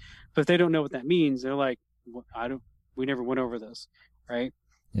reference. But if they don't know what that means, they're like, well, we never went over this, right?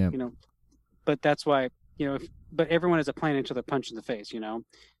 Yeah. But that's why, but everyone has a plan until they're punched in the face,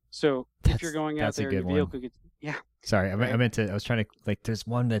 So if you're going out That's a there, good your vehicle gets, yeah. Sorry, Right. I meant to. I was trying to like. There's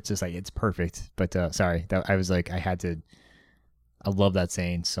one that's just like it's perfect, but sorry. That I was like I had to. I love that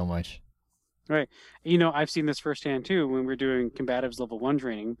saying so much. Right. I've seen this firsthand too when we're doing combatives level 1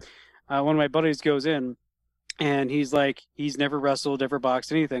 training. One of my buddies goes in and he's like, he's never wrestled, never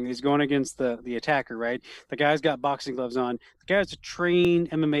boxed anything. He's going against the attacker, right? The guy's got boxing gloves on. The guy's a trained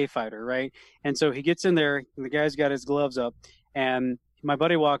MMA fighter, right? And so he gets in there and the guy's got his gloves up and my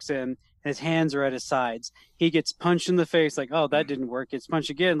buddy walks in and his hands are at his sides. He gets punched in the face like, oh, that didn't work. Gets punched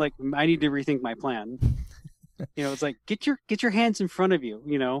again. Like, I need to rethink my plan. It's like, get your hands in front of you,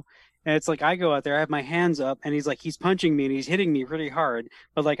 And it's like I go out there, I have my hands up, and he's punching me and he's hitting me pretty hard,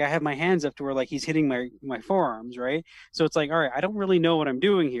 but like I have my hands up to where like he's hitting my forearms, right? So it's like, all right, I don't really know what I'm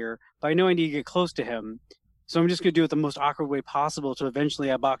doing here, but I know I need to get close to him. So I'm just gonna do it the most awkward way possible. So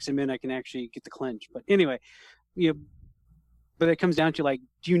eventually I box him in, I can actually get the clinch. But anyway, you know, but it comes down to like,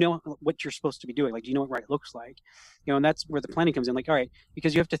 do you know what you're supposed to be doing? Like, do you know what right looks like? And that's where the planning comes in. Like, all right,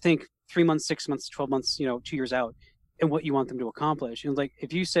 because you have to think 3 months, 6 months, 12 months, 2 years out, and what you want them to accomplish. And like,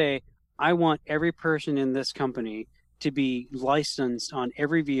 if you say, I want every person in this company to be licensed on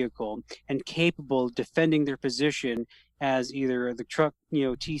every vehicle and capable of defending their position as either the truck,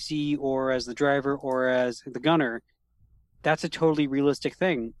 TC, or as the driver, or as the gunner, that's a totally realistic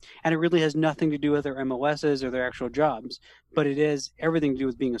thing. And it really has nothing to do with their MOSs or their actual jobs, but it is everything to do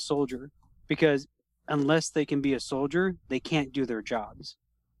with being a soldier. Because unless they can be a soldier, they can't do their jobs.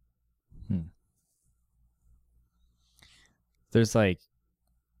 There's like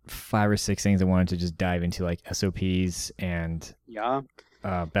 5 or 6 things I wanted to just dive into, like SOPs and Yeah.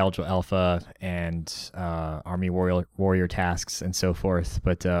 Belgial Alpha and Army Warrior tasks and so forth.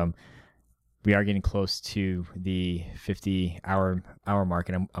 But we are getting close to the 50 hour mark,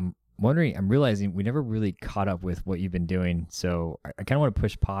 and I'm wondering, I'm realizing we never really caught up with what you've been doing. So I kind of want to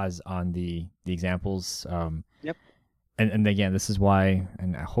push pause on the examples. Yep. And again, this is why,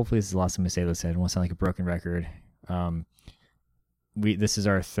 and hopefully this is the last time I say this. I don't want to sound like a broken record. This is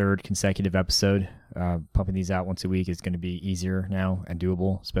our third consecutive episode. Pumping these out once a week is going to be easier now and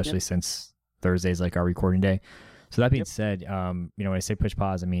doable, especially Yep. since Thursday is like our recording day. So that being Yep. said, when I say push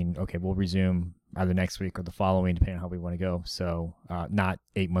pause, I mean, okay, we'll resume either next week or the following, depending on how we want to go. So not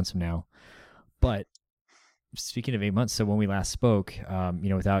 8 months from now. But speaking of 8 months, so when we last spoke,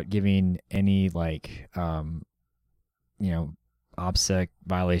 without giving any OPSEC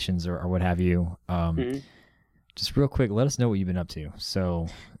violations or what have you, hmm just real quick, let us know what you've been up to. So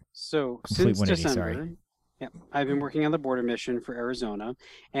So complete since 180, December, sorry. yep, I've been working on the border mission for Arizona,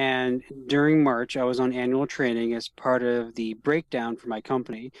 and during March, I was on annual training as part of the breakdown for my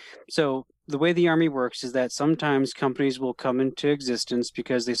company. So the way the Army works is that sometimes companies will come into existence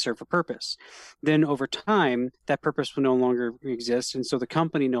because they serve a purpose. Then over time, that purpose will no longer exist, and so the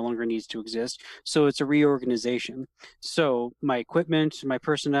company no longer needs to exist. So it's a reorganization. So my equipment, my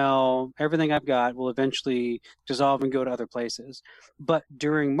personnel, everything I've got will eventually dissolve and go to other places. But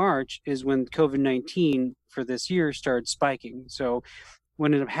during March is when COVID-19 for this year started spiking. So what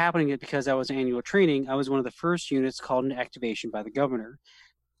ended up happening is because I was annual training, I was one of the first units called into activation by the governor.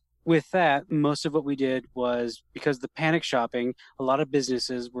 With that, most of what we did was because the panic shopping, a lot of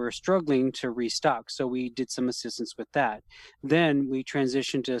businesses were struggling to restock. So we did some assistance with that. Then we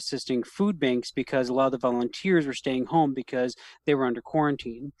transitioned to assisting food banks because a lot of the volunteers were staying home because they were under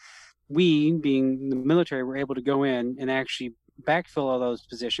quarantine. We, being the military, were able to go in and actually backfill all those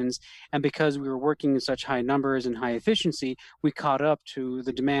positions. And because we were working in such high numbers and high efficiency, we caught up to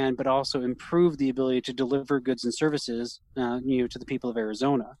the demand, but also improved the ability to deliver goods and services, to the people of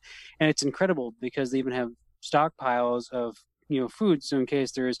Arizona. And it's incredible because they even have stockpiles of food, so in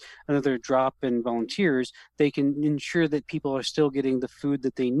case there's another drop in volunteers, they can ensure that people are still getting the food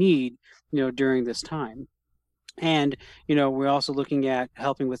that they need during this time. And we're also looking at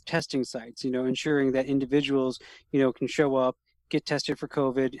helping with testing sites, ensuring that individuals can show up, get tested for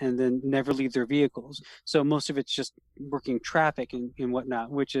COVID, and then never leave their vehicles. So most of it's just working traffic and whatnot,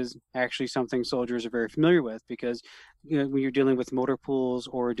 which is actually something soldiers are very familiar with because when you're dealing with motor pools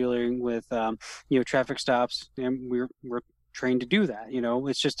or dealing with traffic stops, and we're trained to do that.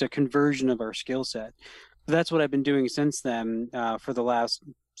 It's just a conversion of our skill set. That's what I've been doing since then, for the last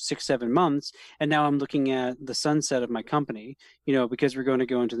 6, 7 months. And now I'm looking at the sunset of my company, because we're going to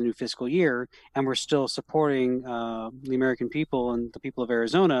go into the new fiscal year and we're still supporting the American people and the people of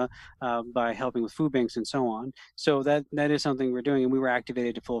Arizona by helping with food banks and so on. So that is something we're doing, and we were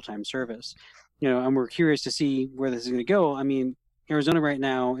activated to full-time service. And we're curious to see where this is going to go. I mean, Arizona right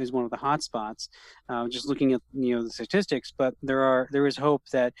now is one of the hot spots, just looking at the statistics, but there is hope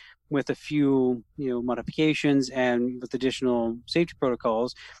that with a few modifications and with additional safety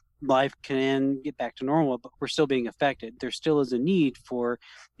protocols, life can get back to normal. But we're still being affected. There still is a need for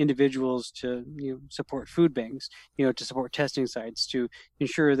individuals to support food banks, to support testing sites, to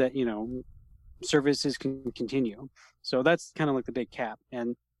ensure that services can continue. So that's kind of like the big cap.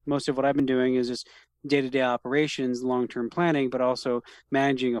 And most of what I've been doing is just day-to-day operations, long-term planning, but also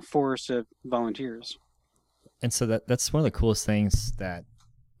managing a force of volunteers. And so that's one of the coolest things that,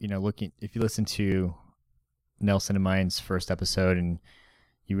 looking, if you listen to Nelson and mine's first episode and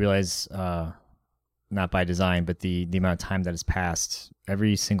you realize, not by design, but the amount of time that has passed,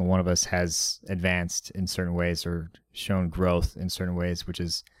 every single one of us has advanced in certain ways or shown growth in certain ways, which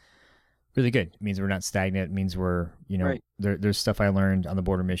is really good. It means we're not stagnant. It means we're, Right. there's stuff I learned on the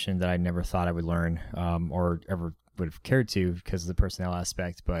border mission that I never thought I would learn, or ever would have cared to because of the personnel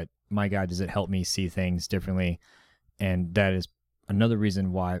aspect. But my God, does it help me see things differently? And that is another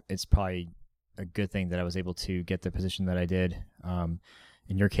reason why it's probably a good thing that I was able to get the position that I did.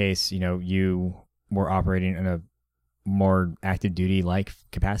 In your case, you were operating in a more active duty like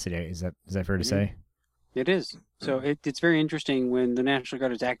capacity. Is that fair to Mhm. say? It is. So it's very interesting when the National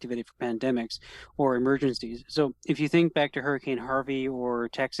Guard is activated for pandemics or emergencies. So if you think back to Hurricane Harvey or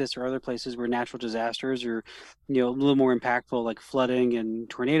Texas or other places where natural disasters are, a little more impactful, like flooding and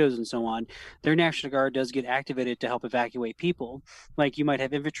tornadoes and so on, their National Guard does get activated to help evacuate people. Like you might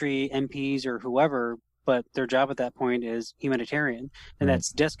have infantry, MPs, or whoever, but their job at that point is humanitarian, and Right.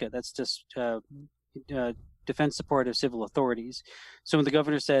 that's DESCA. That's just Defense Support of Civil Authorities. So when the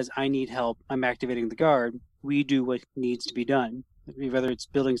governor says, I need help, I'm activating the Guard, we do what needs to be done. whether it's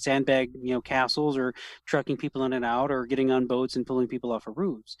building sandbag, castles, or trucking people in and out, or getting on boats and pulling people off of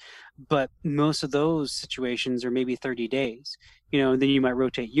roofs. But most of those situations are maybe 30 days, and then you might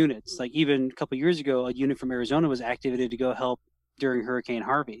rotate units. Like even a couple of years ago, a unit from Arizona was activated to go help during Hurricane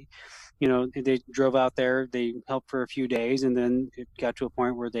Harvey. They drove out there, they helped for a few days, and then it got to a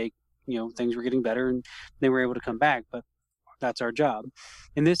point where things were getting better and they were able to come back. But that's our job.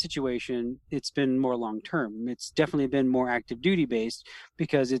 In this situation, it's been more long term. It's definitely been more active duty based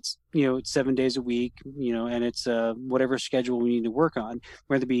because it's 7 days a week, and it's whatever schedule we need to work on,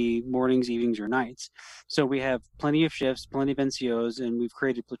 whether it be mornings, evenings, or nights. So we have plenty of shifts, plenty of NCOs, and we've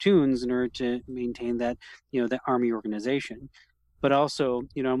created platoons in order to maintain that, that Army organization. But also,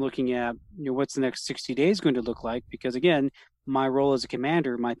 I'm looking at, what's the next 60 days going to look like? Because again, my role as a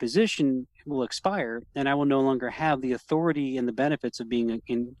commander, my position will expire, and I will no longer have the authority and the benefits of being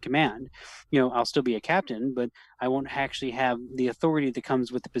in command. I'll still be a captain, but I won't actually have the authority that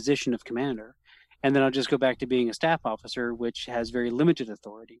comes with the position of commander. And then I'll just go back to being a staff officer, which has very limited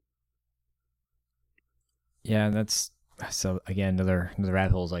authority. Yeah, that's so again another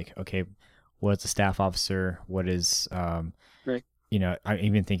rabbit hole is like, okay, what's a staff officer? What is Right. I'm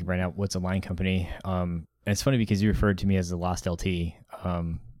even thinking right now, what's a line company? And it's funny because you referred to me as the lost LT.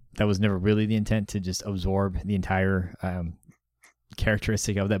 That was never really the intent to just absorb the entire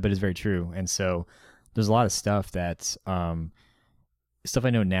characteristic of that, but it's very true. And so there's a lot of stuff that stuff I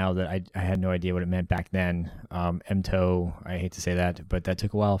know now that I had no idea what it meant back then. MTO, I hate to say that, but that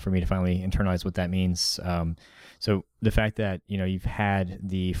took a while for me to finally internalize what that means. So the fact that you've had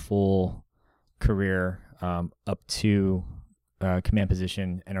the full career up to command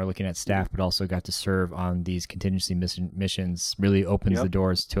position and are looking at staff, but also got to serve on these contingency missions really opens the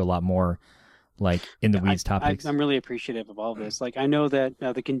doors to a lot more like in the weeds topics. I'm really appreciative of all this. Like I know that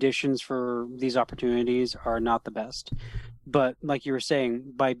the conditions for these opportunities are not the best, but like you were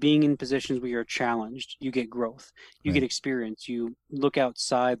saying, by being in positions where you're challenged, you get growth, you get experience, you look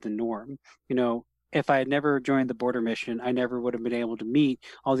outside the norm. If I had never joined the border mission, I never would have been able to meet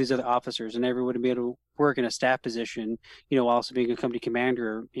all these other officers and never would have been able to work in a staff position, while also being a company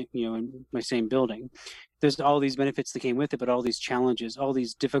commander, in my same building. There's all these benefits that came with it, but all these challenges, all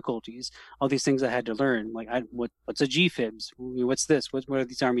these difficulties, all these things I had to learn. Like, what's a GFibs? What's this? What are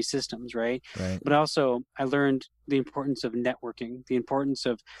these Army systems, right? But also, I learned the importance of networking, the importance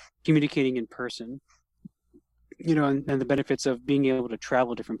of communicating in person, and the benefits of being able to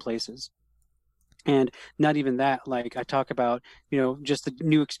travel different places. And not even that, like I talk about, just the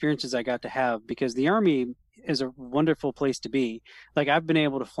new experiences I got to have, because the Army is a wonderful place to be. Like I've been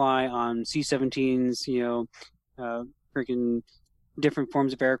able to fly on C-17s, freaking different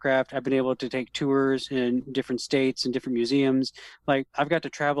forms of aircraft. I've been able to take tours in different states and different museums. Like I've got to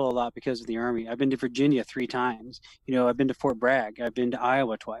travel a lot because of the Army. I've been to Virginia 3 times. I've been to Fort Bragg. I've been to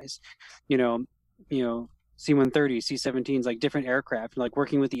Iowa twice. C-130, C-17s, like different aircraft, like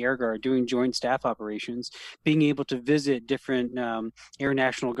working with the Air Guard, doing joint staff operations, being able to visit different Air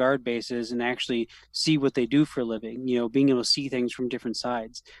National Guard bases and actually see what they do for a living, being able to see things from different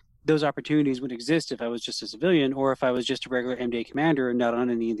sides. Those opportunities would exist if I was just a civilian or if I was just a regular MDA commander and not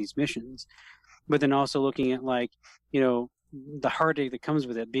on any of these missions. But then also looking at the heartache that comes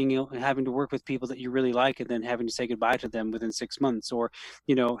with it, having to work with people that you really like and then having to say goodbye to them within 6 months, or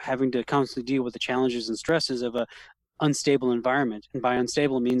having to constantly deal with the challenges and stresses of a unstable environment. And by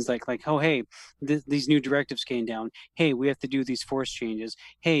unstable means like oh hey, these new directives came down, hey, we have to do these force changes,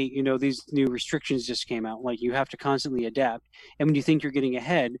 hey, these new restrictions just came out. Like you have to constantly adapt, and when you think you're getting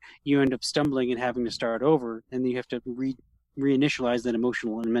ahead, you end up stumbling and having to start over, and then you have to reinitialize that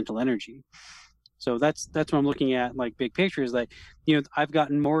emotional and mental energy. So that's what I'm looking at, like big picture, is like, I've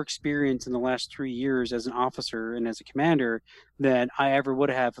gotten more experience in the last 3 years as an officer and as a commander than I ever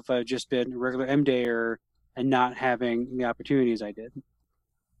would have if I had just been a regular MDAer and not having the opportunities I did.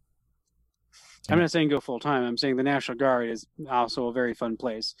 I'm not saying go full time. I'm saying the National Guard is also a very fun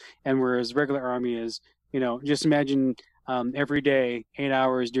place. And whereas regular Army is, just imagine every day, 8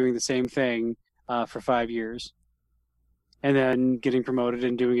 hours doing the same thing for 5 years. And then getting promoted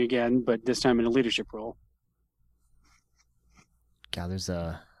and doing again, but this time in a leadership role. God,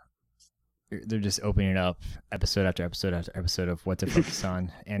 they're just opening up episode after episode after episode of what to focus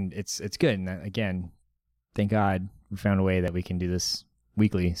on, and it's good. And again, thank God we found a way that we can do this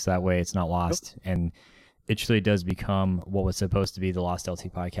weekly, so that way it's not lost. And it truly does become what was supposed to be the Lost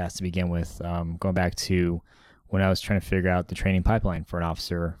LT podcast to begin with. Going back to when I was trying to figure out the training pipeline for an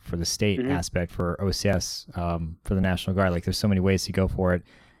officer, for the state aspect, for OCS, for the National Guard. Like there's so many ways to go for it.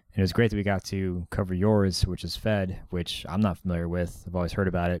 And it was great that we got to cover yours, which is Fed, which I'm not familiar with. I've always heard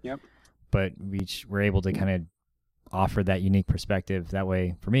about it. Yep. But we were able to kind of offer that unique perspective. That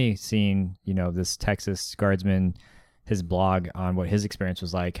way, for me, seeing, this Texas guardsman, his blog on what his experience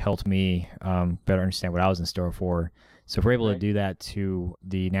was like helped me better understand what I was in store for. So if we're able to do that to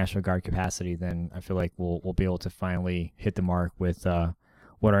the National Guard capacity, then I feel like we'll be able to finally hit the mark with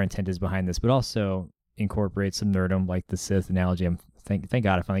what our intent is behind this, but also incorporate some nerdum like the Sith analogy. Thank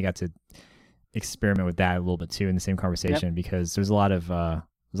God I finally got to experiment with that a little bit too in the same conversation, because there's a lot of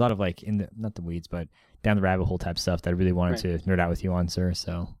like in the, not the weeds, but down the rabbit hole type stuff that I really wanted to nerd out with you on, sir.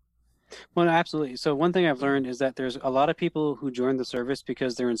 So. Well, no, absolutely. So one thing I've learned is that there's a lot of people who join the service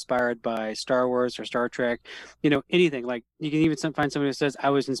because they're inspired by Star Wars or Star Trek, anything. Like you can even find somebody who says, I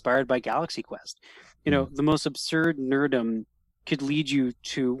was inspired by Galaxy Quest. The most absurd nerdum could lead you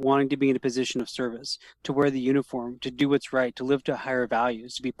to wanting to be in a position of service, to wear the uniform, to do what's right, to live to higher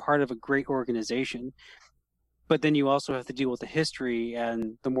values, to be part of a great organization. But then you also have to deal with the history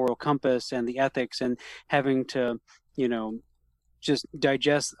and the moral compass and the ethics and having to, just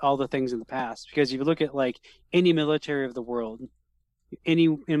digest all the things in the past. Because if you look at like any military of the world, any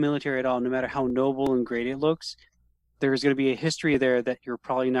military at all, no matter how noble and great it looks, there's going to be a history there that you're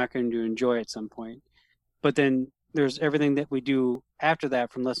probably not going to enjoy at some point. But then there's everything that we do after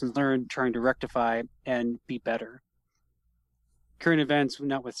that, from lessons learned, trying to rectify and be better. Current events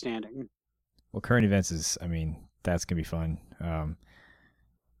notwithstanding. Well, current events is, that's going to be fun.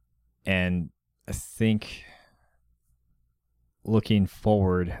 And I think looking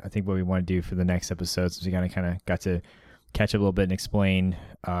forward, I think what we want to do for the next episode, since we kind of got to catch up a little bit and explain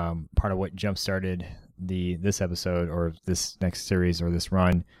part of what jump started this episode or this next series or this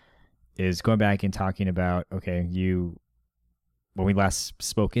run, is going back and talking about, okay, when we last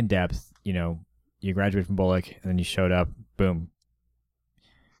spoke in depth, you graduated from Bullock and then you showed up, boom.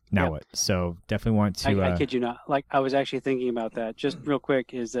 Now what? So definitely want to... I kid you not. Like, I was actually thinking about that. Just real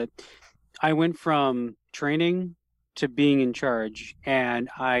quick, is that I went from training to being in charge, and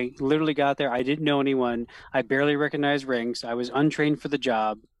I literally got there. I didn't know anyone. I barely recognized ranks. I was untrained for the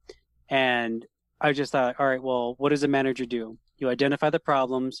job, and I just thought, all right, well, what does a manager do? You identify the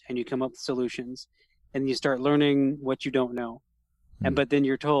problems and you come up with solutions, and you start learning what you don't know. But then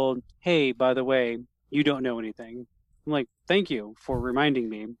you're told, hey, by the way, you don't know anything. I'm like, thank you for reminding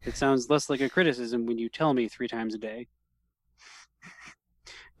me. It sounds less like a criticism when you tell me 3 times a day.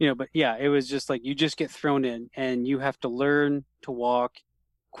 But yeah, it was just like you just get thrown in and you have to learn to walk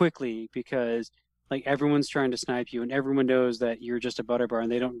quickly, because like everyone's trying to snipe you and everyone knows that you're just a butterbar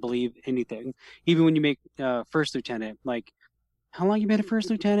and they don't believe anything. Even when you make first lieutenant, like, how long you been a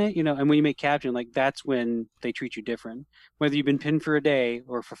first lieutenant? And when you make captain, like that's when they treat you different. Whether you've been pinned for a day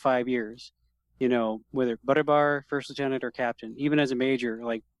or for 5 years, whether butterbar, first lieutenant, or captain, even as a major,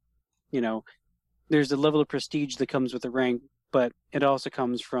 like, there's a level of prestige that comes with the rank, but it also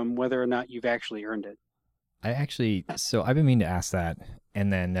comes from whether or not you've actually earned it. So I've been meaning to ask that,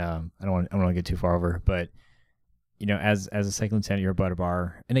 and then I don't want to get too far over, but as a second lieutenant, you're a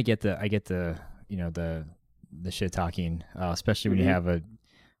butterbar, and I get the the shit talking, especially when you have a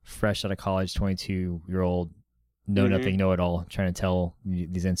fresh out of college 22-year-old nothing, know it all, trying to tell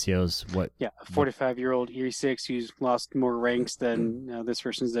these NCOs what. Yeah, a 45-year-old E6 who's lost more ranks than this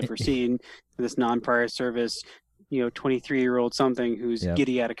person's ever seen. This non-prior service, 23-year-old something who's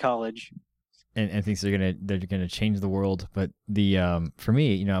giddy out of college. And thinks they're gonna change the world. But for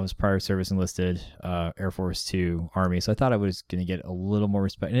me, I was prior service enlisted, Air Force to Army, so I thought I was gonna get a little more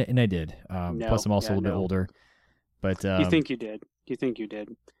respect, and I did. Plus, I'm also a little bit older. But you think you did?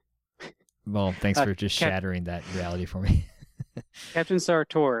 Well, thanks for just shattering that reality for me. Captain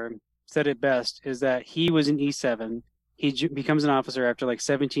Sartor said it best: is that he was an E7. He becomes an officer after like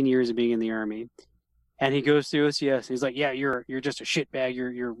 17 years of being in the Army. And he goes through OCS. He's like, yeah, you're just a shitbag.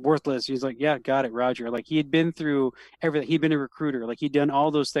 You're worthless. He's like, yeah, got it, Roger. Like, he had been through everything. He'd been a recruiter. Like, he'd done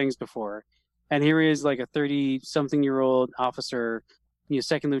all those things before. And here he is, like a 30-something-year-old officer,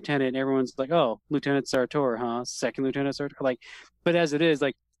 second lieutenant. And everyone's like, oh, Lieutenant Sartor, huh? Second Lieutenant Sartor. Like, but as it is,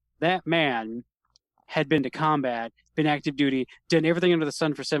 like, that man had been to combat, been active duty, done everything under the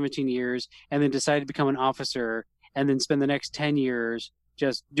sun for 17 years, and then decided to become an officer, and then spend the next 10 years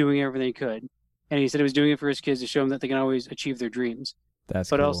just doing everything he could. And he said he was doing it for his kids to show them that they can always achieve their dreams. But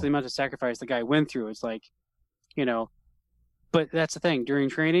cool. Also the amount of sacrifice the guy went through. It's like, but that's the thing. During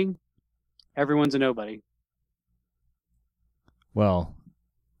training, everyone's a nobody. Well,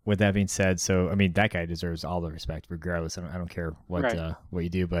 with that being said, that guy deserves all the respect, regardless. I don't care what you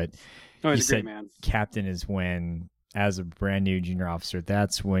do, but he's a great man. Captain is when, as a brand new junior officer,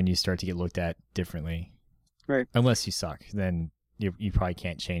 that's when you start to get looked at differently. Right. Unless you suck, then you probably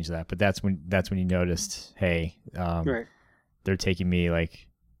can't change that, but that's when you noticed, hey, they're taking me like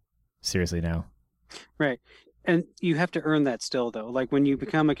seriously now. Right. And you have to earn that still, though. Like when you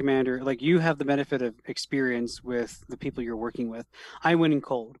become a commander, like you have the benefit of experience with the people you're working with. I went in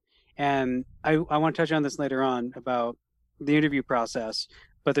cold, and I want to touch on this later on about the interview process.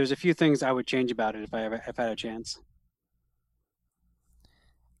 But there's a few things I would change about it if I had a chance.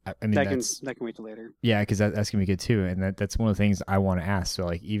 I mean, that's That can wait till later. yeah, because that's gonna be good too, and that's one of the things I want to ask. So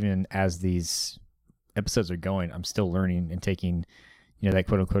like, even as these episodes are going, I'm still learning and taking, that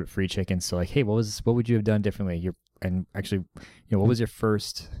quote unquote free chicken. So like, hey, what would you have done differently? And actually, what was your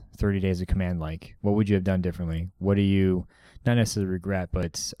first 30 days of command like? What would you have done differently? What do you not necessarily regret,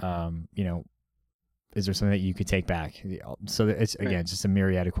 but is there something that you could take back? So that it's Right. again just a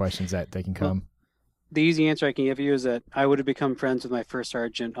myriad of questions that they can Well, come. the easy answer I can give you is that I would have become friends with my first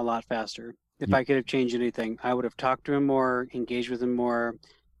sergeant a lot faster. If You, I could have changed anything, I would have talked to him more, engaged with him more.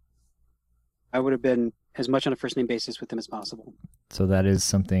 I would have been as much on a first name basis with him as possible. so that is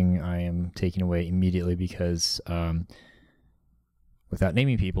something I am taking away immediately because without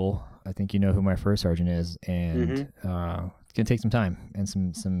naming people, I think you know who my first sergeant is, and Hmm. it's gonna take some time and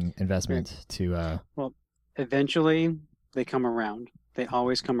some Right. investment to. Well, eventually they come around. They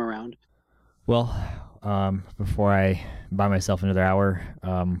always come around. Well, before I buy myself another hour,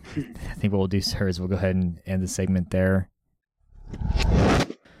 I think what we'll do, sir, is we'll go ahead and end the segment there.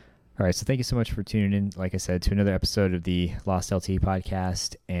 All right, so thank you so much for tuning in, like I said, to another episode of the Lost LT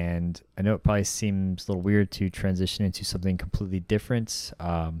podcast. And I know it probably seems a little weird to transition into something completely different,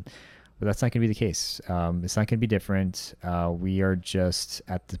 but that's not going to be the case. It's not going to be different. We are just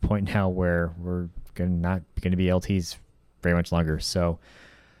at the point now where we're not going to be LTs very much longer. So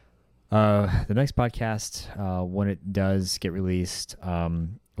the next podcast, when it does get released,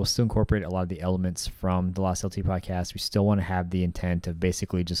 we'll still incorporate a lot of the elements from the Lost LT podcast. We still want to have the intent of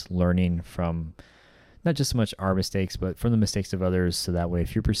basically just learning from not just so much our mistakes, but from the mistakes of others. So that way,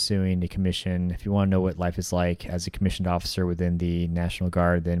 if you're pursuing a commission, if you want to know what life is like as a commissioned officer within the National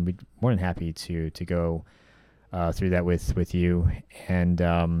Guard, then we'd more than happy to go through that with you.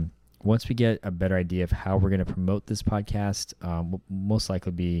 And once we get a better idea of how we're going to promote this podcast, we'll most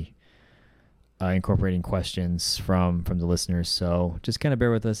likely be incorporating questions from the listeners. So just kind of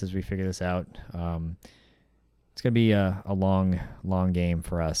bear with us as we figure this out. It's going to be a long game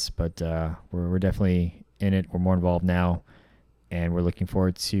for us, but we're definitely in it. We're more involved now, and we're looking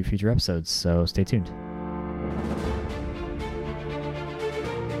forward to future episodes. So stay tuned.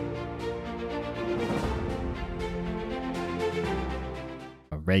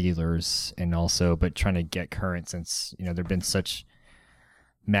 Regulars and also, but trying to get current since there've been such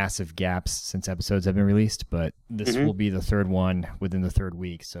massive gaps since episodes have been released, but this Hmm. will be the third one within the third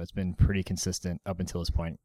week, so it's been pretty consistent up until this point.